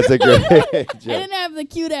better. That's a great I joke. didn't have the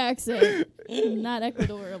cute accent. Not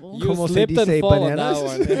Ecuadorable. You Como se slipped and dice fall on bananas? that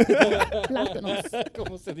one. Plátanos.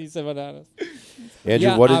 Como se dice bananas. Andrew,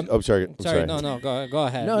 Yeah, what is... I'm sorry. No, go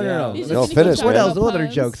ahead. No, no. He's No, just finish, gonna man. talk What else? about What other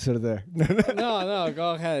puns. jokes are there? No,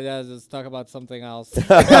 go ahead. Yeah, just talk about something else.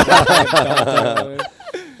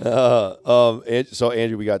 So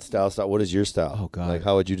Andrew, we got style. What is your style? Oh, God. Like,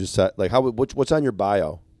 how would you just set? Like, what's on your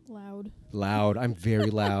bio? Loud. Loud. I'm very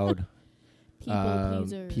loud. People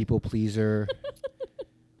pleaser. People pleaser.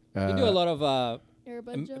 You do a lot of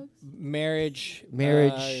Airbud jokes. marriage,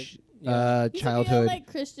 Marriage, yeah. You childhood. like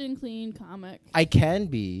Christian clean comic. I can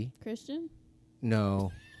be. Christian?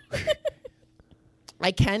 No.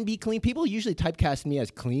 I can be clean. People usually typecast me as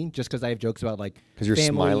clean just because I have jokes about like Because you're family.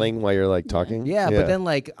 smiling while you're like talking. Yeah, but then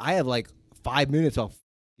like I have like 5 minutes off.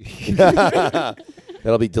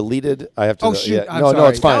 That'll be deleted. I have to. Oh shoot! Yeah. I'm No, sorry.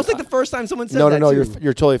 it's fine. That was like the first time someone said No, that. no, too.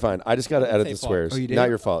 you're totally fine. I just got to edit Say the fuck. swears. Oh, you did? Not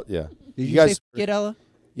your fault. Yeah. Did you guys say get Ella?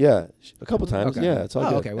 Yeah, a couple times. Okay. Yeah, it's all Oh,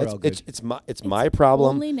 good. okay, we're all good. It's my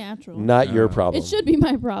problem, Only natural. not your Oh. problem. It should be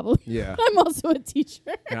my problem. Yeah. I'm also a teacher.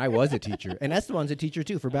 And I was a teacher, and Esteban's a teacher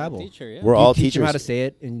too for Babel. Teacher, yeah. We're Do you all teach him teachers. how to say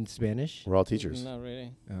it in Spanish? We're all teachers. Not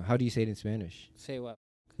really. How do you say it in Spanish? Say what?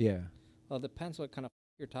 Yeah. Well, it depends what kind of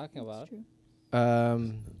you're talking about. True.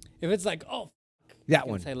 If it's like, oh, That you can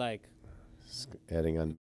one. say like, Adding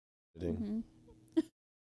on. editing. Mhm.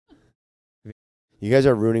 You guys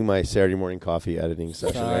are ruining my Saturday morning coffee editing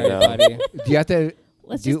session sorry, right now. buddy. Do you have to?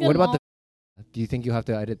 Let's Do you, just get what them about all. the? Do you think you have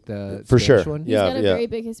to edit the For Spanish sure. one? He's Yeah, got a yeah. very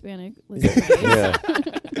big Hispanic listener base. Yeah,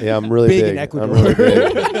 yeah, I'm really Big big. in Ecuador. I'm really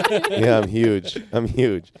big. Yeah, I'm huge. I'm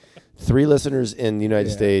huge. 3 listeners in the United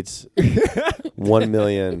Yeah. States. 1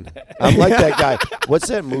 million. I'm like that guy. What's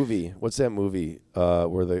that movie? Where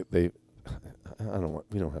they I don't want.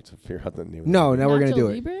 We don't have to figure out the name. No, now we're gonna Nacho do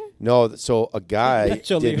it. Libre? No. So a guy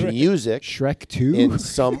Nacho did Libre. music Shrek 2. in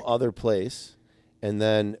some other place, and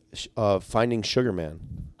then Finding Sugar Man.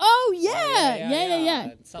 Oh yeah.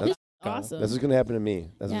 It sounds This is awesome. This is gonna happen to me.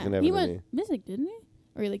 That's what's gonna happen he to went me. missing, didn't he?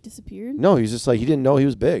 Or he like disappeared? No, he's just like he didn't know he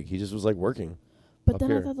was big. He just was like working. But up then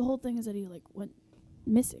here. I thought the whole thing is that he like went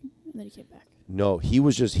missing and then he came back. No, he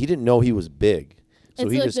didn't know he was big. So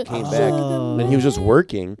It's he like just the- came Oh. back. Oh. And he was just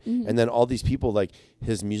working, Mhm. and then all these people, like,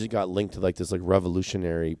 his music got linked to, like, this, like,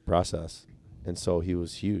 revolutionary process. And so he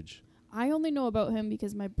was huge. I only know about him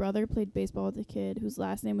because my brother played baseball with a kid whose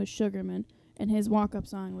last name was Sugarman, and his walk-up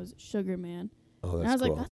song was Sugar Man. Oh, And I was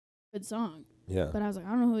like, that's a good song. yeah. But I was like,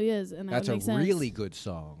 I don't know who he is, and that That's would a make sense. really good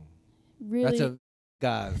song. Really, That's a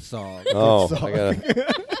God song. Oh, Good song.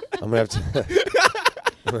 I'm going to have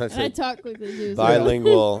to. That's I it. talk quickly too. So.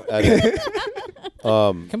 Bilingual. edit.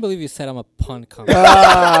 I can't believe you said I'm a pun comic.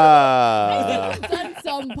 Ah. I've done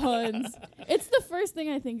some puns. It's the first thing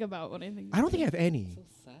I think about when I think. I don't think I have any.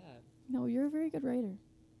 No, you're a very good writer.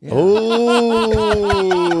 Yeah.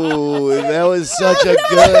 Oh, that was such a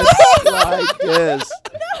good like this.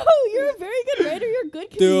 No, you're a very good writer. You're a good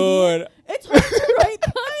comedian. Dude, It's hard to write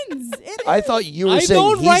puns. It I is. thought you were I saying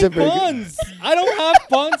don't he's write a very good. puns. I don't have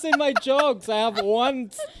puns in my jokes. I have one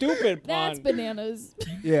stupid That's pun. bananas.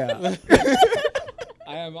 Yeah.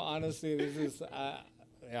 I am honestly, this is,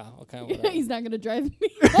 yeah, okay. Whatever. He's not gonna drive me.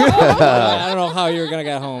 I don't know how you're gonna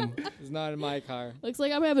get home. It's not in my car. Looks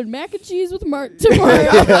like I'm having mac and cheese with Mark tomorrow.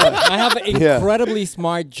 I have incredibly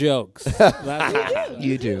smart jokes.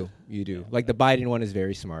 You do. Like the Biden one is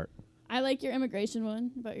very smart. I like your immigration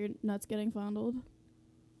one about your nuts getting fondled.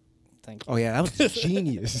 Thank you. Oh yeah, that was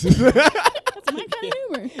genius. That's my kind of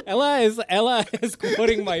humor. Ella is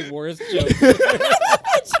quoting my worst jokes.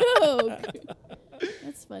 Joke.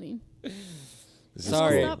 That's funny.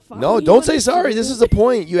 Sorry. Stop following No, you don't on say sorry. Instagram. This is the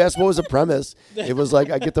point. You asked what was the premise. It was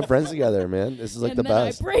like I get the friends together, man. This is like and the then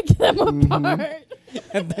best. I break them apart.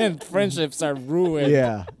 And then friendships are ruined.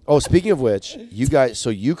 yeah. Oh, speaking of which, you guys, so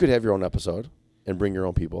you could have your own episode and bring your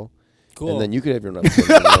own people, Cool. and then you could have your own episode. And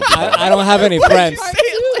bring your own people. I don't have any friends. Part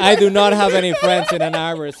two. I do not have any friends in Ann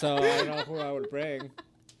Arbor, so I don't know who I would bring.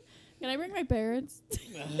 Can I bring my parents?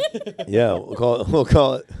 Yeah, we'll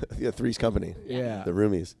call it Three's Company. Yeah. The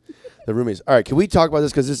roomies. All right, can we talk about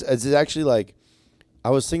this? Because this is actually like, I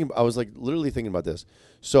was like literally thinking about this.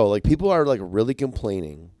 So like people are like really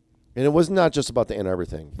complaining, and it was not just about the Ann Arbor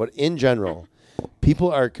thing, but in general,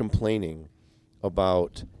 people are complaining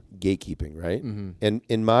about gatekeeping, right? Mm-hmm. And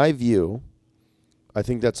in my view, I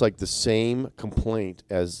think that's like the same complaint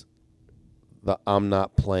as the I'm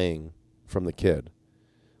not playing from the kid.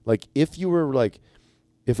 Like if you were like,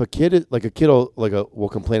 if a kid will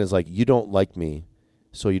complain is like, you don't like me,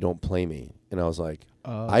 so you don't play me. And I was like,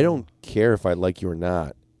 I don't care if I like you or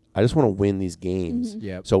not. I just want to win these games. Mm-hmm.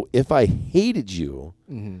 Yep. So if I hated you,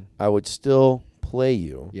 Mm-hmm. I would still play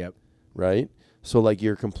you. Yep. Right? So like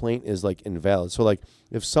your complaint is like invalid. So like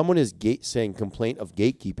if someone is saying complaint of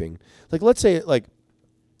gatekeeping, like let's say like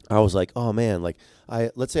I was like, oh man, like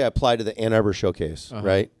let's say I applied to the Ann Arbor Showcase,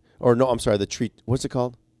 right? Or no, I'm sorry, the what's it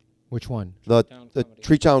called? Which one? The Comedy.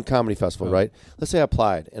 Treetown Comedy Festival, Oh. right? Let's say I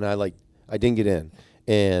applied and I didn't get in,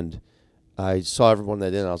 and I saw everyone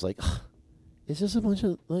that did, and I was like, is this a bunch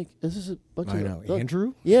of I know. like,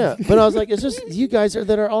 Andrew? yeah, but I was like, it's just you guys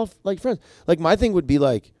that are all like friends. Like my thing would be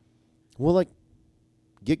like, well, like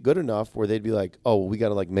get good enough where they'd be like, oh, we got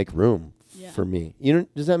to like make room Yeah. for me. You know,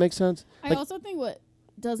 does that make sense? I Like- also think what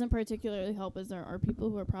doesn't particularly help is there are people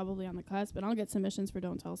who are probably on the cusp, and I'll get submissions for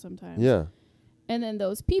Don't Tell sometimes. Yeah. And then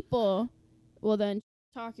those people will then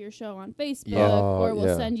talk your show on Facebook Yeah. or will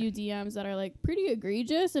Yeah. send you DMs that are like pretty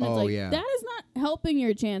egregious, and it's Oh, like yeah. that is not helping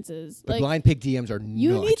your chances. The Like blind pig DMs are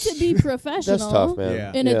you nuts. need to be professional. That's tough, man.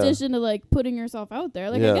 Yeah. In Yeah. addition to like putting yourself out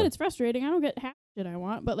there, like Yeah. I get it's frustrating. I don't get half the shit I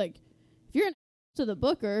want, but like if you're an to the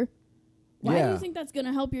booker, why do Yeah. you think that's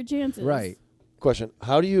gonna help your chances? Right. Question: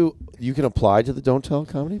 how do you can apply to the Don't Tell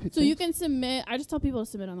comedy? So you can submit. I just tell people to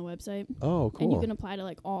submit on the website, Oh, cool. and you can apply to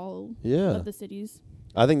like all yeah, of the cities.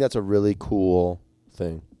 I think that's a really cool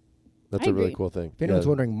thing. That's I a really agree. cool thing. If anyone's Yeah.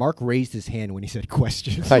 wondering, Mark raised his hand when he said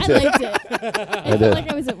questions. I I did. liked it. I did. felt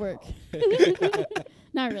like I was at work.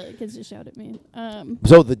 Not really. Kids just shout at me.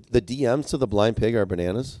 So the DMs to the Blind Pig are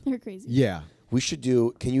bananas. They're crazy. Yeah. We should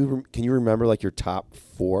do. Can you remember like your top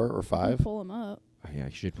 4 or I'll 5? pull them up. Oh, yeah, I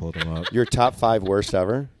should pull them up. Your top 5 worst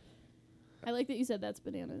ever. I like that you said that's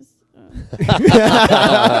bananas.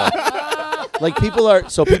 Like people are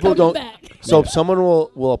so people Coming don't. back. So someone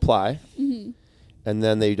will apply, Mhm. and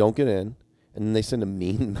then they don't get in, and then they send a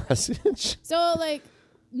mean message. So like,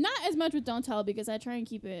 not as much with Don't Tell because I try and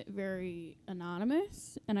keep it very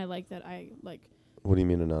anonymous, and I like that I like What do you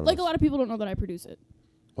mean anonymous? like a lot of people don't know that I produce it.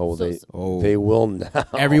 Oh, well, so- they will now.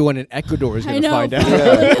 Everyone in Ecuador is I going to know. find out.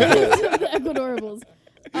 The Ecuadorables.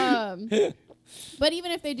 But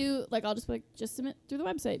even if they do, like, I'll just like just submit through the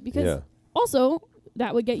website because Yeah. also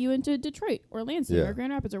that would get you into Detroit or Lansing Yeah. or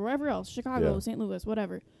Grand Rapids or wherever else, Chicago, Yeah. St. Louis,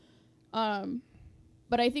 whatever.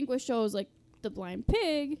 But I think with shows like The Blind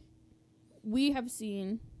Pig, we have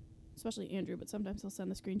seen, especially Andrew, but sometimes he'll send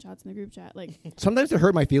the screenshots in the group chat, like. Sometimes it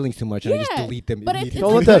hurt my feelings too much, and I just Yeah, delete them but it's- immediately.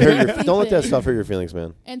 Don't let that hurt your. Everything. Don't let that stuff hurt your feelings,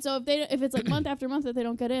 man. And so if it's like month after month that they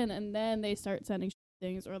don't get in, and then they start sending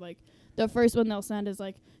things, or like the first one they'll send is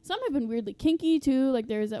like some have been weirdly kinky too. Like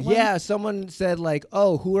there's that one. Yeah, someone said like,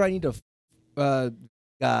 "Oh, who do I need to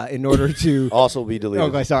in order to Also be deleted.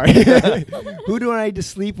 Okay, sorry. Who do I need to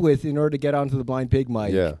sleep with in order to get onto the Blind Pig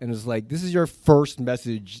mic? Yeah. And it's like, this is your first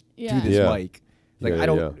message Yeah. to this Yeah. mic. Like, Yeah, I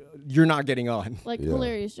don't, you're not getting on. Like, Yeah.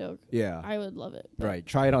 hilarious joke. Yeah. I would love it. but- Right.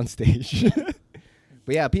 Try it on stage.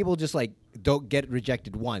 But yeah, people just like don't get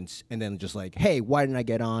rejected once and then just like, hey, why didn't I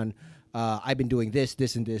get on? I've been doing this,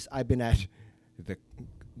 this, and this. I've been at the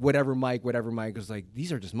whatever mic. It was like,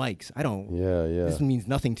 these are just mics. I don't, Yeah, yeah. this means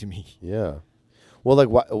nothing to me. Yeah. Well, like,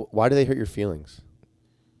 why do they hurt your feelings?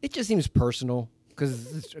 It just seems personal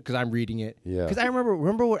because I'm reading it. Yeah. Because I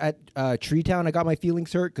remember at Tree Town, I got my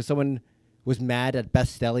feelings hurt because someone was mad that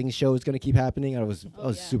Best Selling show is going to keep happening. I was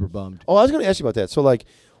yeah. super bummed. Oh, I was going to ask you about that. So, like,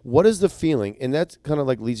 what is the feeling? And that kind of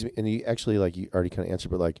like leads me, and you actually like you already kind of answered,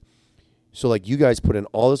 but like, so like you guys put in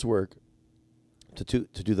all this work to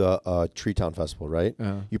do the Tree Town Festival, right?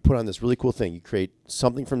 Uh-huh. You put on this really cool thing. You create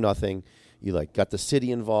something from nothing. You like got the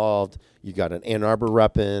city involved. You got an Ann Arbor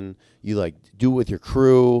rep in. You like do it with your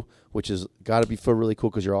crew, which is got to be feel really cool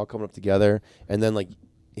because you're all coming up together. And then like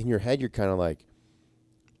in your head, you're kind of like,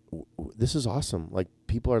 this is awesome. Like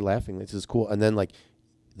people are laughing. This is cool. And then like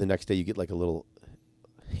the next day, you get like a little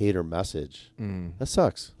hater message. That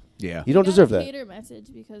sucks. Yeah. You don't We got deserve a that. hater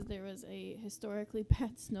message because there was a historically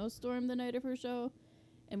bad snowstorm the night of her show,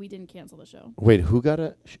 and we didn't cancel the show. Wait, who got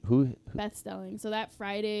a who? Beth Stelling. So that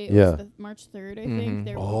Friday, Yeah. was the March 3rd, I think.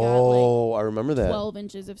 There we got Oh, I remember like that. 12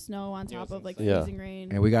 inches of snow on top of like Yeah. freezing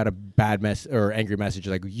rain. And we got a bad or angry message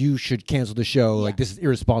like, you should cancel the show. Like, Yeah. this is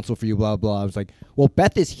irresponsible for you, blah, blah. I was like, well,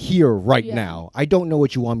 Beth is here right Yeah. now. I don't know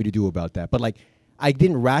what you want me to do about that. But, like, I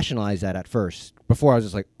didn't rationalize that at first. Before I was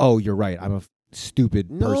just like, oh, you're right. I'm a stupid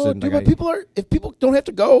No, person. dude, Like, but if people don't have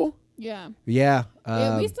to go. Yeah. yeah.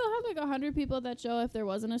 Yeah, we still had like 100 people at that show. If there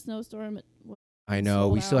wasn't a snowstorm, I know.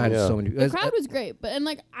 sold We still had out. so many. the crowd was great. But and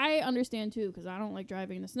like I understand too because I don't like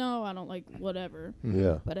driving in the snow. I don't like whatever.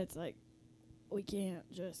 Yeah. But it's like we can't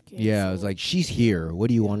just cancel. Yeah, I was like, she's here. What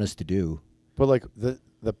do you want us to do? But like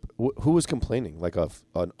who was complaining? Like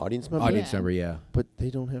an audience member? Audience Yeah. member, yeah. But they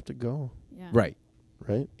don't have to go, Yeah. Right.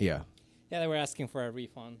 right? Yeah. Yeah, they were asking for a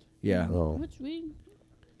refund. Yeah. Oh. Which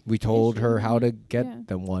We told her how to get Yeah.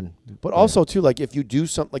 them one. But also too, like if you do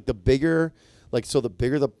something like the bigger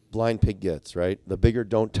the Blind Pig gets, right? The bigger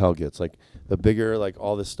Don't Tell gets, like the bigger like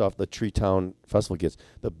all this stuff the Tree Town Festival gets.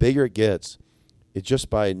 The bigger it gets, it's just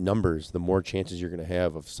by numbers. The more chances you're going to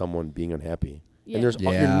have of someone being unhappy. Yeah. And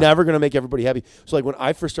Yeah. you're never going to make everybody happy. So like when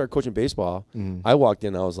I first started coaching baseball, I walked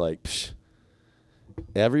in, I was like, psh,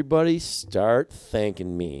 everybody start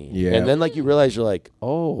thanking me. Yeah. And then like you realize you're like,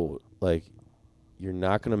 oh, like you're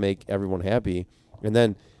not going to make everyone happy. And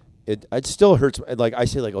then it still hurts. Like I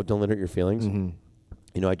say like, oh, don't let it hurt your feelings.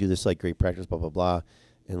 You know, I do this like great practice, blah, blah, blah.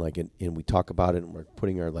 And like, and we talk about it and we're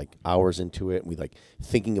putting our like hours into it and we like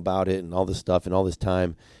thinking about it and all this stuff and all this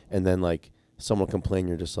time. And then like someone will complain.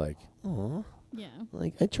 You're just like, oh, Yeah.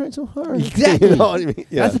 like I tried so hard. Exactly. You know what I mean?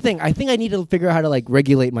 Yeah. That's the thing. I think I need to figure out how to like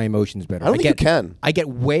regulate my emotions better. I don't think you can. I get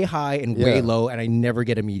way high and way Yeah. low, and I never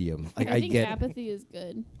get a medium. Like I think get, apathy is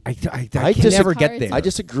good. I I can just- never get there. I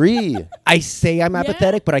disagree. I say I'm Yeah.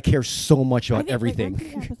 apathetic, but I care so much I about think, everything. Like, I'm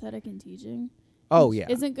pretty apathetic in teaching. Oh which yeah,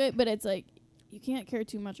 isn't good, but it's like you can't care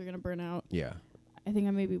too much. You're gonna burn out. yeah. I think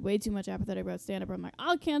I may be way too much apathetic about stand up. I'm like,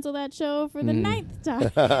 I'll cancel that show for the 9th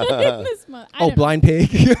time this month. I Oh, don't know. Blind Pig.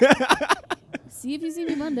 See if you see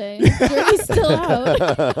me Monday. Jury's still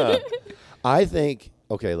out. I think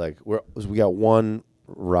okay, like we got one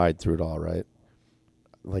ride through it all, right?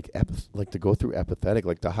 Like like to go through apathetic,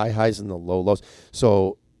 like the high highs and the low lows.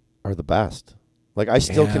 So are the best. Like I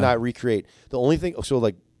still Yeah. cannot recreate the only thing. So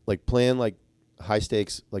like playing like high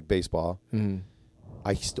stakes like baseball.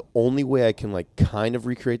 The only way I can like kind of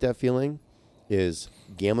recreate that feeling is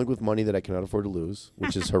gambling with money that I cannot afford to lose,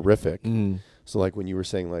 which is horrific. So like when you were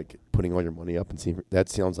saying like putting all your money up and seeing that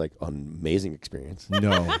sounds like an amazing experience.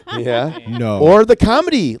 No, Yeah. no. Or the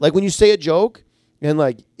comedy, like when you say a joke and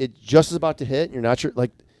like it just is about to hit, and you're not sure.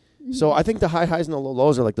 Like, so I think the high highs and the low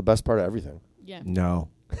lows are like the best part of everything. Yeah. no.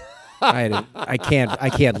 I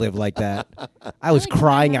can't live like that. I was like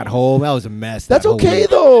crying that. at home. That was a mess. That's that whole okay week.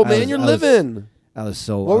 though, I man. was- You're I was- living. I was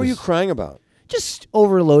so. What I were you was crying about? Just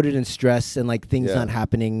overloaded and stress and like things Yeah. not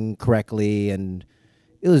happening correctly, and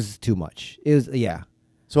it was too much. It was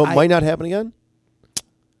So it I- might not happen again.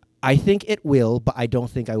 I think it will, but I don't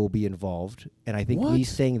think I will be involved. And I think me What?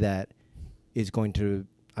 saying that is going to.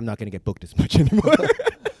 I'm not going to get booked as much anymore.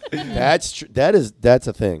 That's true. That's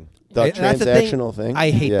a thing. The And that's the thing. transactional thing.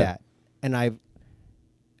 I hate Yeah. that. And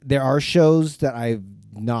there are shows that I've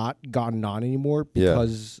not gotten on anymore Yeah.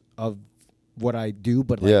 because of what I do,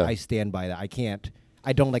 but like Yeah. I stand by that.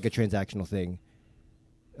 I don't like a transactional thing.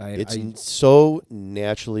 It's so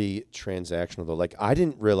naturally transactional, though. Like, I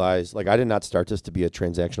didn't realize, like, I did not start this to be a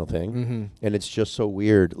transactional thing. Mm-hmm. And it's just so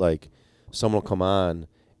weird. Like, someone will come on,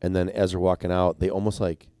 and then as they're walking out, they almost,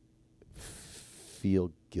 like,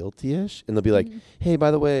 feel guilty-ish. And they'll be like, hey,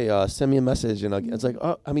 by the way, send me a message. And it's like,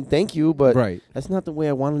 oh, I mean, thank you, but that's not the way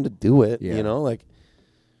I wanted to do it, you know? Like,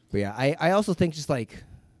 but yeah, I also think just, like,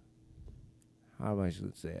 how am I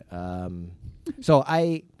supposed to say it? So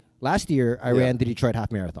last year, I ran the Detroit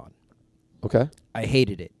Half Marathon. Okay. I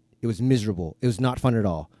hated it. It was miserable. It was not fun at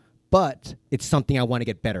all. But it's something I want to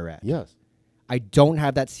get better at. Yes. I don't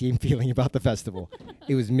have that same feeling about the festival.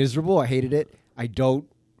 It was miserable. I hated it. I don't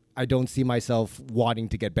see myself wanting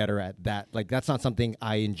to get better at that. Like, that's not something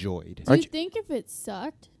I enjoyed. Do you think if it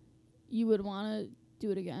sucked, you would want to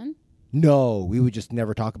do it again? No, we would just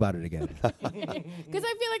never talk about it again. Because I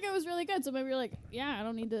feel like it was really good. So maybe you're like, yeah, I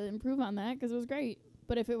don't need to improve on that because it was great.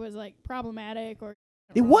 But if it was, like, problematic or...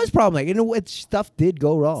 It was problematic. You know, stuff did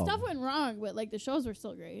go wrong. Stuff went wrong, but, like, the shows were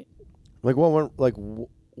still great. Like,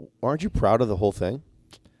 aren't you proud of the whole thing?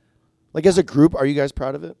 Like, as a group, are you guys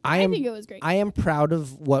proud of it? I think it was great. I am proud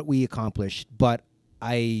of what we accomplished, but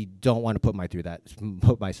I don't want to put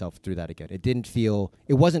myself through that again.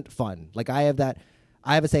 It wasn't fun. Like, I have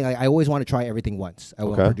a saying, I always want to try everything once. I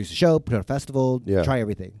want to produce a show, put on a festival, try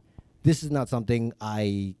everything. This is not something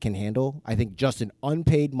I can handle. I think just an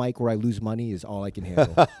unpaid mic where I lose money is all I can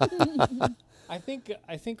handle. I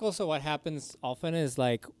think also what happens often is,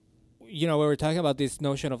 like, you know, we were talking about this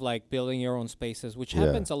notion of, like, building your own spaces, which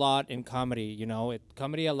happens a lot in comedy. You know,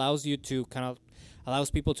 comedy allows you to allows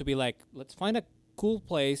people to be like, let's find a cool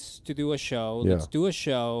place to do a show. Let's do a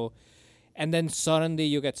show. And then suddenly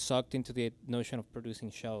you get sucked into the notion of producing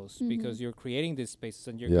shows because you're creating these spaces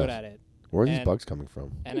and you're good at it. Where are these bugs coming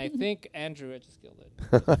from? And I think, Andrew, I just killed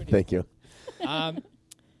it. Thank you.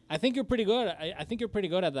 I think you're pretty good. I think you're pretty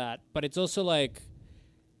good at that. But it's also like,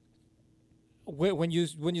 when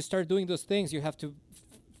you start doing those things, you have to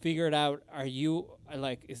figure it out. Are you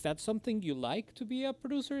like, is that something you like to be a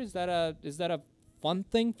producer? Is that a fun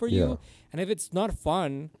thing for you? And if it's not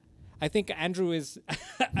fun, I think Andrew is.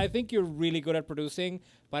 I think you're really good at producing,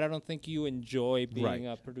 but I don't think you enjoy being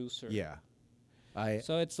a producer. Yeah.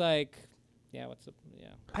 So it's like, I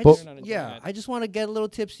just want to get a little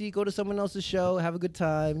tipsy, go to someone else's show, have a good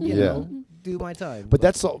time, you know, do my time. But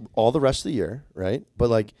that's all the rest of the year, right? But,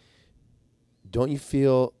 like, don't you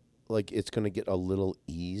feel like it's going to get a little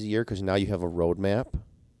easier because now you have a roadmap?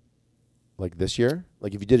 Like this year?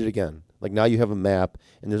 Like, if you did it again. Like, now you have a map,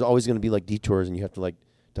 and there's always going to be, like, detours, and you have to, like,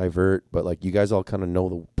 divert. But, like, you guys all kind of know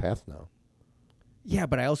the path now. Yeah,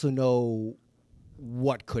 but I also know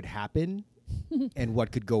what could happen and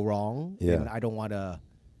what could go wrong. Yeah. And I don't want to...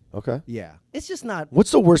 Okay. Yeah. It's just not...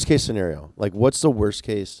 What's the worst case scenario? Like, what's the worst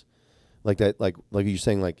case... Like that, like you're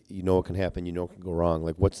saying, like, you know what can happen, you know what can go wrong.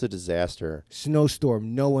 Like, what's the disaster?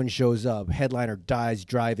 Snowstorm, no one shows up. Headliner dies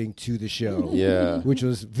driving to the show. Yeah. Which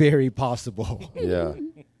was very possible. Yeah.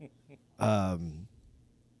 But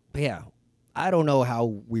yeah, I don't know how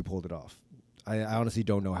we pulled it off. I honestly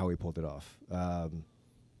don't know how we pulled it off.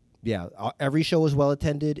 Every show was well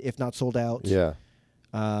attended, if not sold out. Yeah.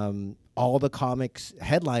 All the comics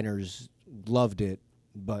headliners loved it.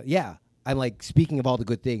 But yeah. I'm like speaking of all the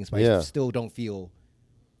good things, but I still don't feel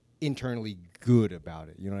internally good about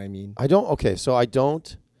it. You know what I mean? So I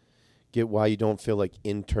don't get why you don't feel like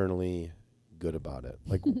internally good about it.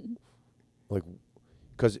 Like,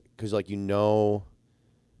 cause like, you know,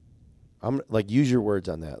 I'm like, use your words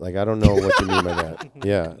on that. Like, I don't know what you mean by that.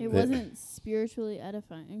 Yeah. It wasn't spiritually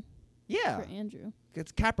edifying. Yeah. For Andrew.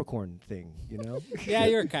 It's Capricorn thing, you know? Yeah,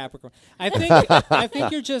 you're a Capricorn. I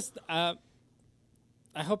think you're just, I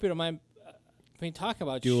hope you don't mind. I mean, talk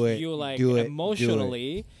about you like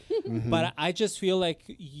emotionally, but I just feel like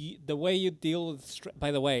the way you deal with by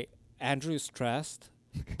the way, Andrew stressed,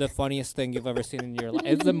 the funniest thing you've ever seen in your life.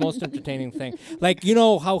 It's the most entertaining thing. Like, you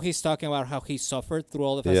know how he's talking about how he suffered through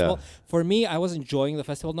all the festival? Yeah. For me, I was enjoying the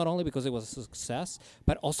festival not only because it was a success,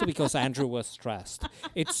 but also because Andrew was stressed.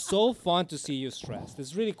 It's so fun to see you stressed.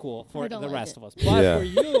 It's really cool for the rest of us. But for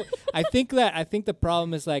you, I think the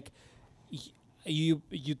problem is like you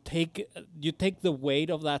take the weight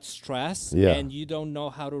of that stress and you don't know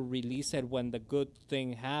how to release it when the good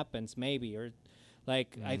thing happens, maybe, or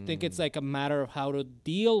like I think it's like a matter of how to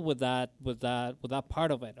deal with that part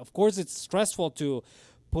of it. Of course, it's stressful to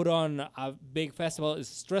put on a big festival. It's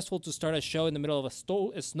stressful to start a show in the middle of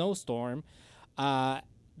a snowstorm,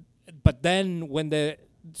 but then when the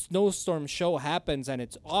snowstorm show happens and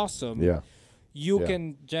it's awesome, you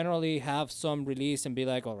can generally have some release and be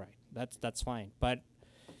like, all right. That's fine, but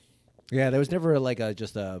yeah, there was never like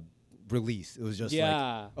just a release. It was just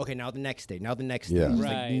Yeah. like, okay, now the next day, now the next day. Yeah. It was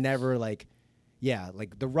Right. like never like, yeah,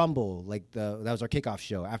 like the Rumble, like that was our kickoff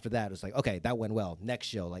show. After that, it was like, okay, that went well. Next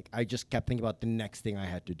show, like I just kept thinking about the next thing I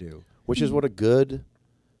had to do. Which is what a good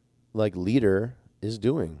like leader is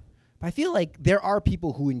doing. But I feel like there are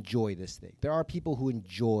people who enjoy this thing. There are people who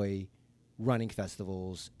enjoy running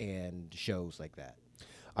festivals and shows like that.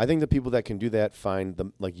 I think the people that can do that find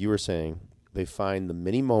the, like you were saying, they find the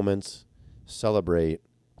mini moments, celebrate,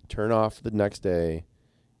 turn off the next day,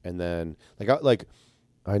 and then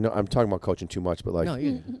I know I'm talking about coaching too much, but like No,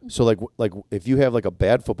 you, so like if you have like a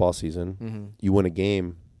bad football season, mm-hmm. you win a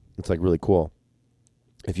game, it's like really cool.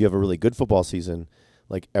 If you have a really good football season,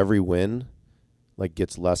 like every win like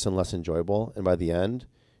gets less and less enjoyable, and by the end,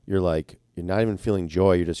 you're not even feeling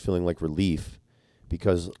joy, you're just feeling like relief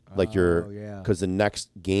because like because the next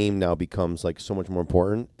game now becomes like so much more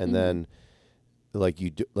important, and then like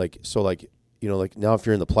you do like so like you know like now if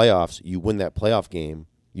you're in the playoffs, you win that playoff game,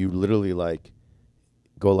 you literally like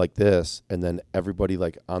go like this, and then everybody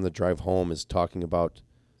like on the drive home is talking about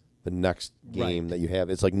the next game that you have.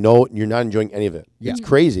 It's like no, you're not enjoying any of it. Yeah. It's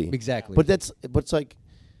crazy. Exactly. But it's like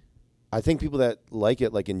I think people that like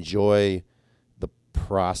it like enjoy the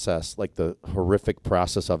process, like the horrific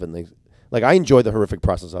process of it. And like I enjoy the horrific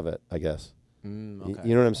process of it, I guess. Okay.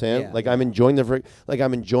 You know what I'm saying? Yeah, like yeah. I'm enjoying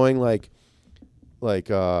I'm enjoying like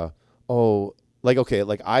okay,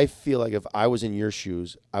 like I feel like if I was in your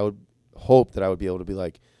shoes, I would hope that I would be able to be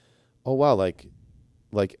like, oh wow, like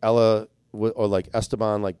Ella or like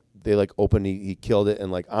Esteban, like they like opened, he killed it,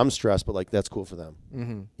 and like I'm stressed, but like that's cool for them.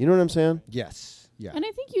 Mm-hmm. You know what I'm saying? Yes. Yeah. And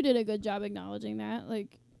I think you did a good job acknowledging that.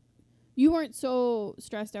 Like, you weren't so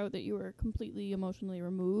stressed out that you were completely emotionally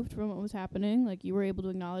removed from what was happening. Like, you were able to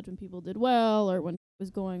acknowledge when people did well or when it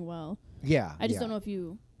was going well. Yeah. I just don't know if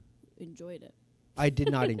you enjoyed it. I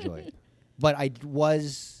did not enjoy it, but I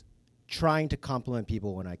was trying to compliment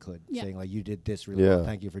people when I could, saying like, "You did this really well.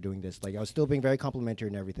 Thank you for doing this." Like, I was still being very complimentary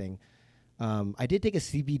and everything. I did take a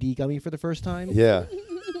CBD gummy for the first time. Yeah.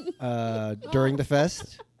 During the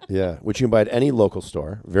fest. Yeah, which you can buy at any local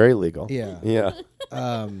store. Very legal. Yeah. Yeah.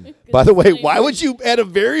 By the way, why would you add a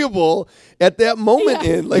variable at that moment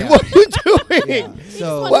in? Like, what are you doing? Yeah. So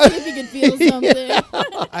So just wanted to see if you could feel something.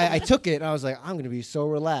 I took it and I was like, I'm going to be so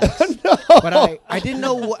relaxed. But I didn't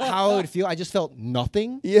know how it would feel. I just felt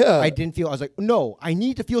nothing. Yeah. I didn't feel, I was like, no, I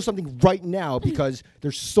need to feel something right now because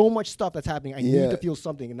there's so much stuff that's happening. I need to feel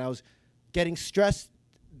something. And I was getting stressed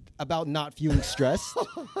about not feeling stressed.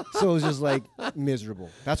 So it was just like miserable.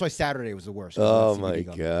 That's why Saturday was the worst. Oh my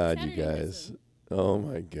God, you guys. Oh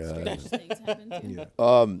my God. Strange things happen too. Yeah.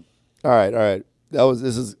 All right.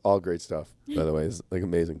 This is all great stuff, by the way. It's like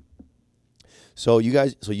amazing. So you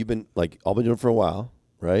guys, you've been like all been doing it for a while,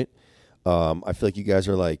 right? I feel like you guys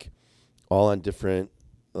are like all on different,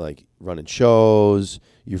 like running shows.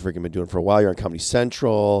 You've freaking been doing it for a while. You're on Comedy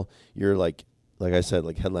Central. You're like I said,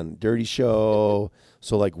 like headlining Dirty Show.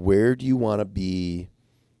 So like, where do you want to be?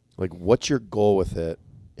 Like, what's your goal with it,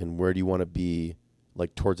 and where do you want to be?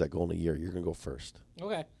 Like towards that goal in a year. You're gonna go first.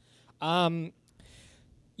 Okay. I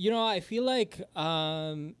feel like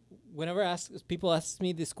whenever people ask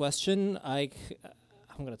me this question, I'm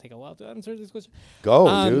gonna take a while to answer this question.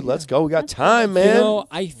 Go, dude. Let's go. We got time, man.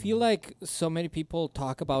 I feel like so many people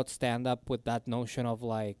talk about stand-up with that notion of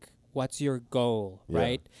like, what's your goal,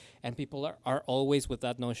 right? And people are always with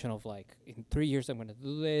that notion of like, in 3 years I'm going to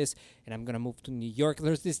do this and I'm going to move to New York.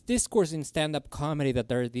 There's this discourse in stand-up comedy that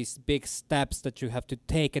there are these big steps that you have to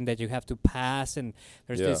take and that you have to pass, and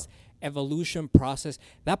there's this evolution process.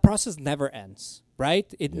 That process never ends,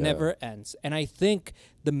 right? It never ends. And I think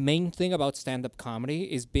the main thing about stand-up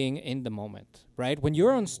comedy is being in the moment, right? When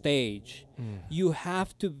you're on stage, you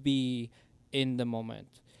have to be in the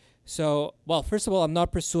moment. So, well, first of all, I'm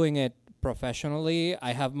not pursuing it professionally.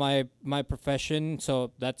 I have my profession,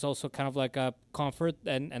 so that's also kind of like a comfort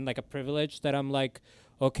and like a privilege that I'm like,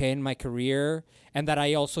 okay, in my career, and that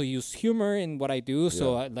I also use humor in what I do,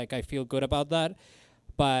 so I feel good about that.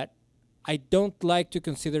 But I don't like to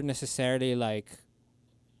consider necessarily like,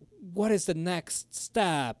 what is the next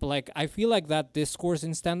step? Like, I feel like that discourse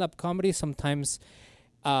in stand-up comedy sometimes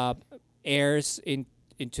airs into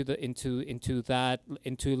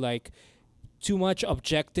like too much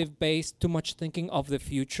objective based, too much thinking of the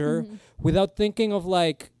future without thinking of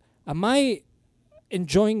like, am I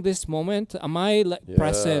enjoying this moment? Am I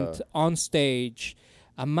present on stage?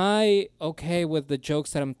 Am I okay with the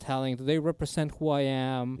jokes that I'm telling? Do they represent who I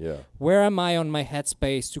am? Where am I on my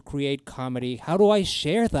headspace to create comedy? How do I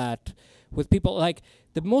share that with people? Like,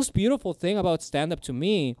 the most beautiful thing about stand-up to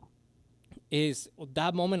me is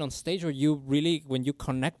that moment on stage where you really, when you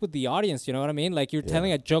connect with the audience, you know what I mean? Like you're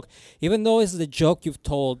telling a joke, even though it's the joke you've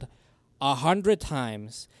told 100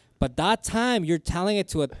 times, but that time you're telling it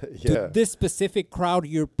to to this specific crowd.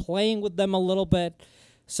 You're playing with them a little bit.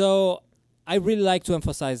 So I really like to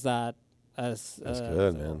emphasize that as That's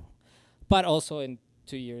good, man. But also in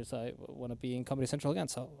 2 years, I want to be in Comedy Central again.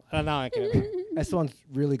 So now I can. Esteban's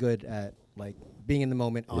really good at like being in the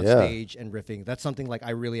moment on stage and riffing. That's something like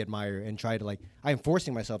I really admire and try to like. I'm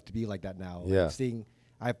forcing myself to be like that now. Yeah. Like,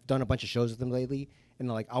 I've done a bunch of shows with him lately, and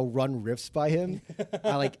like I'll run riffs by him.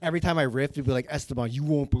 I like every time I riff, it'd be like, Esteban, you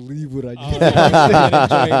won't believe what I just did.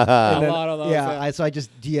 A lot of those. Yeah, so I just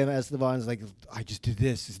DM Esteban. It's like, I just did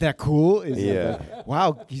this. Is that cool? Like,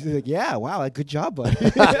 wow. He's like, yeah, wow, good job, buddy.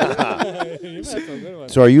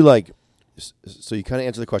 So are you like? So you kind of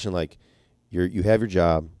answer the question like, you have your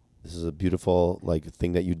job. This is a beautiful like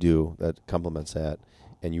thing that you do that complements that.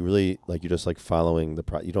 And you really like you're just like following the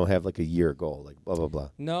you don't have like a year goal like blah blah blah.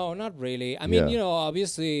 No, not really. I mean,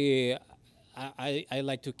 obviously, I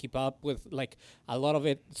like to keep up with like a lot of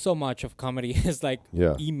it. So much of comedy is like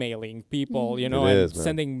emailing people, and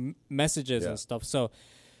sending messages and stuff. So,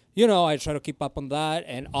 I try to keep up on that.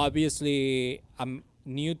 And obviously, I'm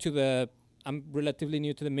relatively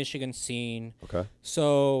new to the Michigan scene. Okay.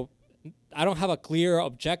 So I don't have a clear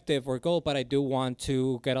objective or goal, but I do want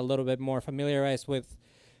to get a little bit more familiarized with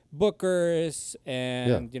bookers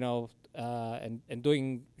and and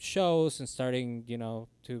doing shows and starting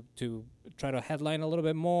to try to headline a little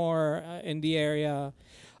bit more in the area.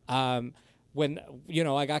 When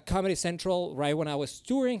I got Comedy Central right when I was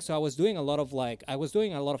touring, so I was doing a lot of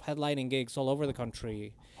headlining gigs all over the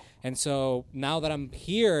country. And so now that I'm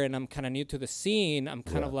here and I'm kind of new to the scene, I'm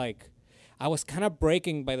kind of like I was kind of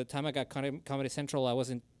breaking by the time I got Comedy Central. I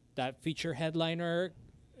wasn't that feature headliner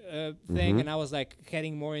thing, and I was like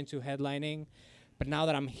heading more into headlining. But now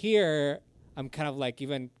that I'm here, I'm kind of like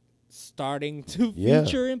even starting to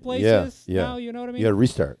feature in places now. You know what I mean? You got to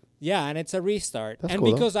restart. Yeah, and it's a restart. That's and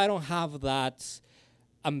cool, because I don't have that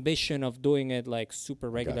ambition of doing it like super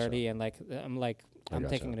regularly, and like I'm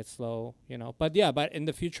taking it slow, But but in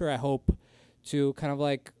the future, I hope to kind of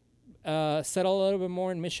like settle a little bit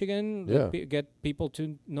more in Michigan, get people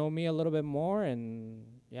to know me a little bit more, and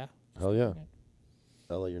Hell yeah.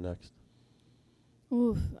 Ella, you're next.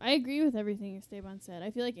 Oof, I agree with everything Esteban said.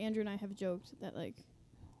 I feel like Andrew and I have joked that like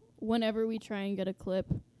whenever we try and get a clip,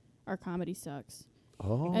 our comedy sucks.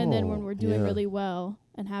 Oh, and then when we're doing really well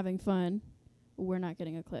and having fun, we're not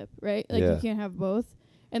getting a clip, right? Like you can't have both.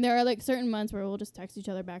 And there are like certain months where we'll just text each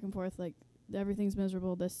other back and forth like, everything's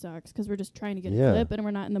miserable, this sucks, because we're just trying to get a clip and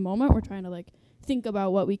we're not in the moment. We're trying to like think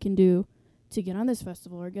about what we can do to get on this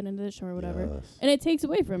festival or get into this show or whatever. Yes. And it takes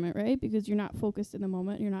away from it, right? Because you're not focused in the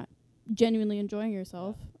moment. You're not genuinely enjoying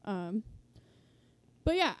yourself.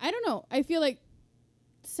 But yeah, I don't know. I feel like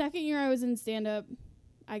second year I was in stand-up,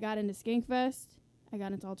 I got into Skankfest. I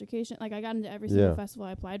got into Altercation. Like, I got into every single festival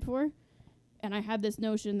I applied for. And I had this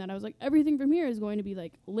notion that I was like, everything from here is going to be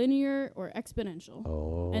like linear or exponential.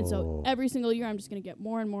 Oh. And so every single year I'm just going to get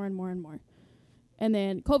more and more and more and more. And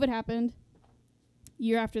then COVID happened.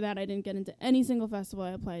 Year after that, I didn't get into any single festival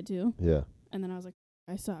I applied to. Yeah. And then I was like,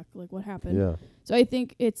 I suck. Like, what happened? Yeah. So I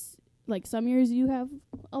think it's like some years you have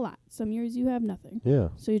a lot. Some years you have nothing. Yeah.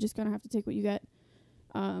 So you just kind of have to take what you get.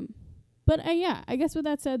 But I guess with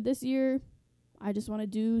that said, this year I just want to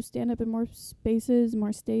do stand up in more spaces,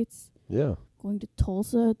 more states. Yeah. Going to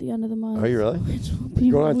Tulsa at the end of the month. Are you really? Which will be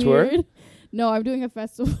going on weird. tour? No, I'm doing a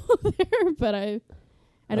festival there, but I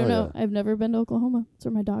don't know. I've never been to Oklahoma. That's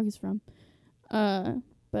where my dog is from.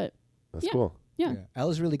 But that's cool. Yeah.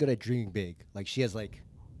 Ella's really good at dreaming big. Like, she has like,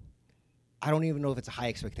 I don't even know if it's a high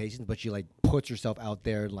expectations, but she like puts herself out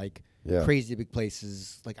there like crazy big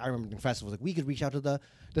places. Like, I remember in festivals, like we could reach out to the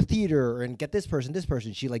theater and get this person.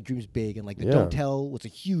 She like dreams big, and like the Don't Tell was a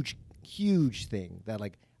huge thing that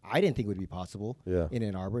like I didn't think would be possible in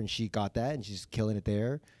Ann Arbor, and she got that, and she's killing it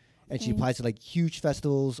there. And she applies to like huge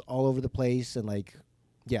festivals all over the place, and like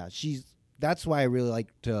that's why I really like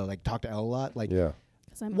to like talk to Ella a lot. Like,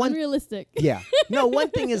 because I'm unrealistic. No, one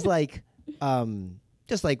thing is like,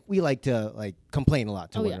 just like we like to like complain a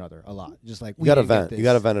lot to one another a lot. Just like you got to vent. You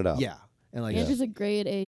got to vent it out. Yeah, and like Andrew's a grade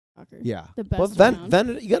A talker. Yeah, the best. Well, vent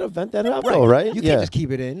it. You got to vent that out, though, right? You can't just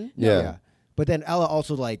keep it in. Yeah. But then Ella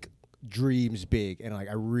also like dreams big, and like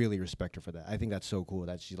I really respect her for that. I think that's so cool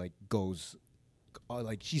that she like goes,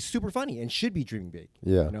 like she's super funny and should be dreaming big.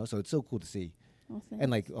 Yeah, you know. So it's so cool to see.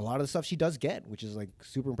 And like a lot of the stuff she does get, which is like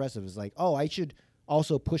super impressive, is like, oh, I should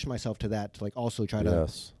also push myself to that, to like also try to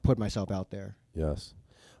put myself out there. Yes.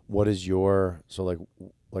 What is your, so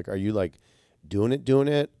like are you like doing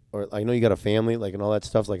it or I know you got a family, like, and all that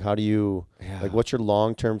stuff. Like, how do you, like, what's your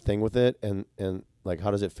long-term thing with it? And like,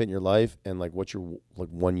 how does it fit in your life? And like, what's your like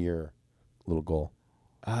 1 year little goal?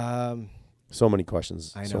 So many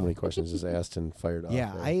questions. I know. So many questions just asked and fired off.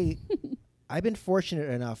 Yeah, I've been fortunate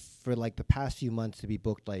enough for like the past few months to be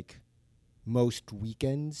booked like most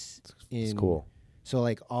weekends. It's cool. So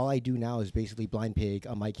like all I do now is basically Blind Pig,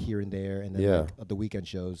 a mic here and there, and then like the weekend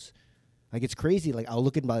shows. Like it's crazy. Like I'll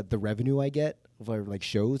look at the revenue I get for like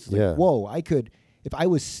shows. It's like, whoa, I could, if I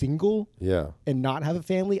was single and not have a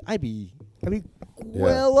family, I'd be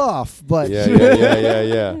well off. But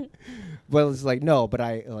yeah. Well, it's like no, but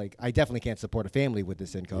I definitely can't support a family with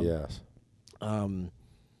this income. Yes.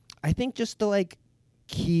 I think just to like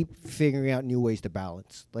keep figuring out new ways to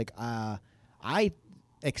balance. Like I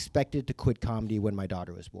expected to quit comedy when my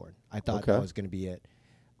daughter was born. I thought that was going to be it.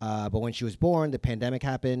 But when she was born, the pandemic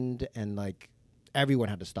happened, and like everyone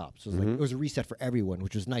had to stop. So it was like it was a reset for everyone,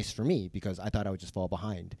 which was nice for me because I thought I would just fall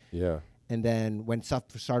behind. Yeah. And then when stuff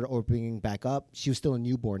started opening back up, she was still a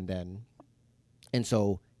newborn then, and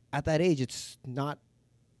so at that age, it's not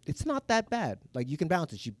that bad. Like you can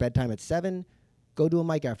balance it. She bedtime at 7, go do a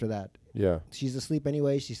mic after that. Yeah. She's asleep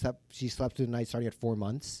anyway. She slept through the night starting at 4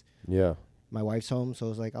 months. Yeah. My wife's home, so I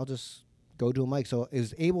was like, I'll just go do a mic. So I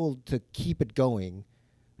was able to keep it going.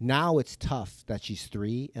 Now it's tough that she's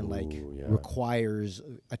 3 and requires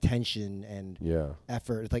attention and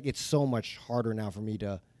effort. It's like it's so much harder now for me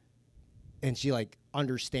to, and she like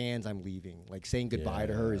understands I'm leaving. Like saying goodbye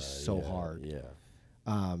to her is so hard. Yeah.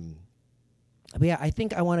 But yeah, I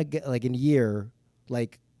think I want to get like in a year,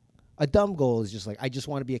 like a dumb goal is just like I just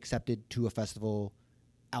want to be accepted to a festival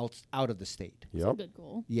out of the state. That's a good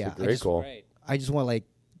goal. Yeah, it's a great goal. I just want like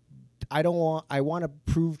I want to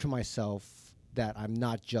prove to myself that I'm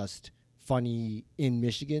not just funny in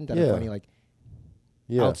Michigan, that I'm funny like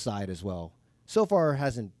outside as well. So far,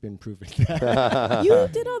 hasn't been proven. You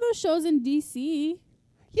did all those shows in DC.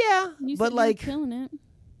 Yeah, You but said like you were killing it.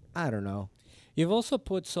 I don't know. You've also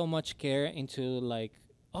put so much care into like,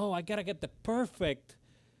 oh, I gotta get the perfect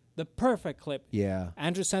clip. Yeah.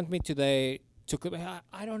 Andrew sent me today 2 clips.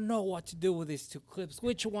 I don't know what to do with these 2 clips.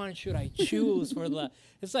 Which one should I choose for the?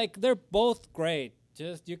 It's like they're both great.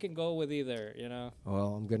 Just you can go with either, you know.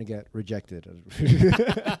 Well, I'm gonna get rejected.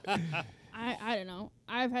 I don't know.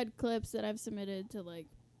 I've had clips that I've submitted to like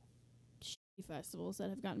shitty festivals that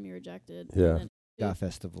have gotten me rejected. Yeah. Got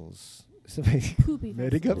festivals. Poopy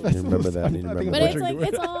Medica festivals. festivals. Remember that. But it's like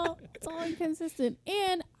it's all inconsistent.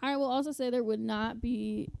 And I will also say there would not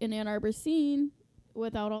be an Ann Arbor scene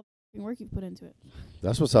without all the work you've put into it.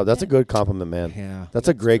 That's what's up. That's a good compliment, man. Yeah. That's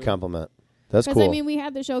a great compliment. That's cool. Because I mean, we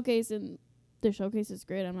had the showcase, and the showcase is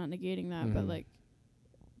great. I'm not negating that, but like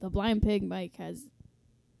the Blind Pig mic has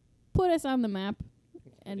put us on the map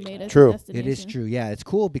and made us a destination. It is true. Yeah, it's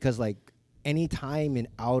cool because like any time in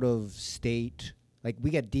out of state, like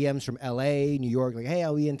we get DMs from LA, New York, like, hey,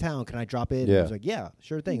 I'll be in town. Can I drop in? Yeah. And I was like, yeah,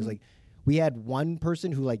 sure thing. It's like we had one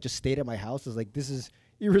person who like just stayed at my house. I was like, this is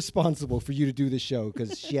irresponsible for you to do this show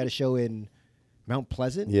because she had a show in Mount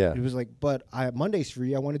Pleasant. Yeah. It was like, but Monday's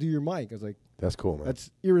free. I want to do your mic. I was like, that's cool, man.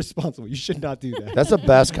 That's irresponsible. You should not do that. That's the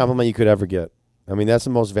best compliment you could ever get. I mean, that's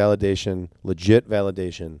the most validation, legit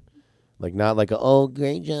validation. Like not like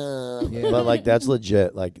great job, but like that's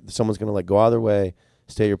legit. Like someone's gonna like go out of their way,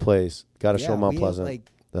 stay at your place. Got to show Mount Pleasant.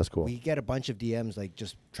 Like, that's cool. We get a bunch of DMs like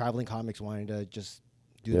just traveling comics wanting to just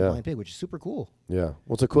do the Blind Pig, which is super cool. Yeah,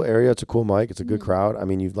 well, it's a cool area. It's a cool mic. It's a good crowd. I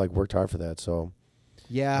mean, you've like worked hard for that. So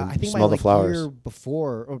yeah, I think smell my the flowers. year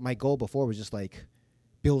before, or my goal before, was just like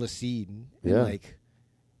build a seed. And like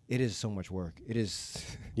it is so much work. It is.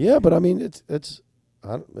 Yeah, but I mean, it's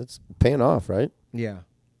paying off, right? Yeah.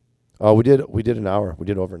 Oh, we did an hour. We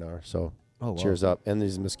did over an hour. So cheers up. And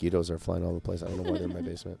these mosquitoes are flying all over the place. I don't know why they're in my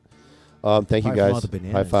basement. Thank you guys.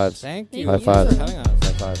 High fives. Thank you. High fives. For having us.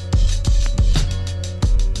 High fives.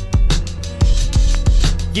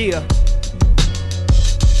 Yeah.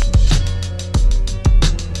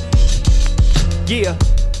 Yeah.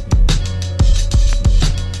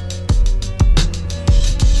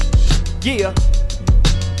 Yeah.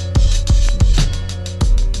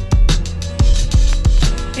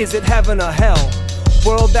 Is it heaven or hell?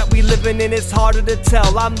 World that we living in, it's harder to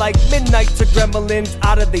tell. I'm like midnight to gremlins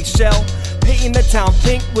out of they shell. Painting the town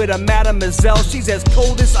pink with a mademoiselle. She's as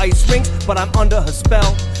cold as ice rinks, but I'm under her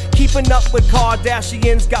spell. Keeping up with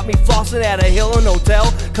Kardashians got me flossing at a Hilton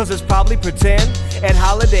hotel, cause it's probably pretend. At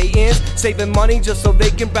Holiday Inns, saving money just so they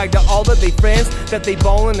can brag to all of their friends that they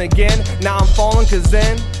ballin' again. Now I'm falling cause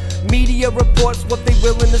then media reports what they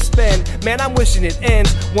willing to spend. Man, I'm wishing it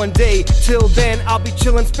ends one day. Till then, I'll be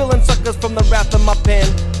chillin', spilling suckers from the wrath of my pen.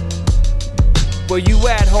 Where you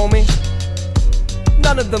at, homie?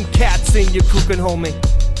 None of them cats in your crookin', homie.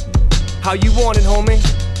 How you want it, homie?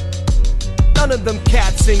 None of them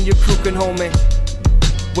cats in your crookin', homie.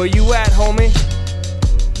 Where you at, homie?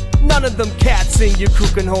 None of them cats in your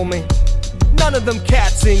crookin', homie. None of them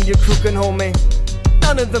cats in your crookin', homie.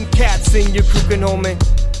 None of them cats in your crookin', homie.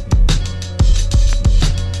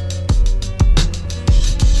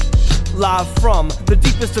 Live from the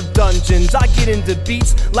deepest of dungeons, I get into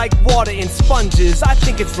beats like water in sponges. I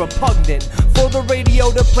think it's repugnant for the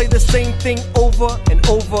radio to play the same thing over and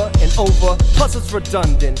over and over. Plus it's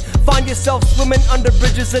redundant. Find yourself swimming under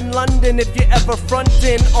bridges in London if you're ever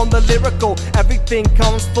frontin' on the lyrical. Everything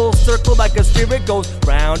comes full circle like a sphere. It goes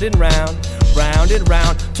round and round, round and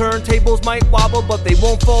round. Turntables might wobble but they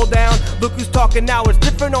won't fall down. Look who's talking now, it's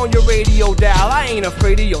different on your radio dial. I ain't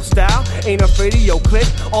afraid of your style, ain't afraid of your click.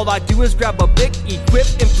 All I do is grab a bic, equip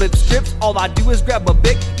and flip scripts. All I do is grab a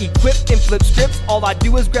bic, equip and flip scripts. All I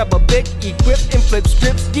do is grab a bic, equip and flip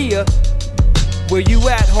scripts. Yeah, where you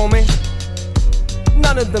at, homie?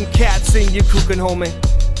 None of them cats in your crookin', homie.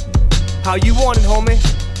 How you want it, homie?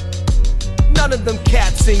 None of them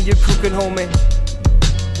cats in your crookin', homie.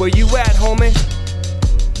 Where you at, homie?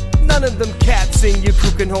 None of them cats in your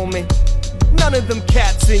crookin', homie. None of them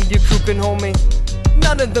cats in your crookin', homie.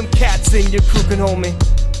 None of them cats in your crookin', homie.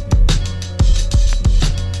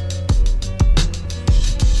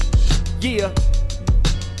 Yeah.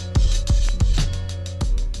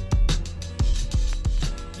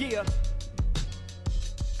 Yeah.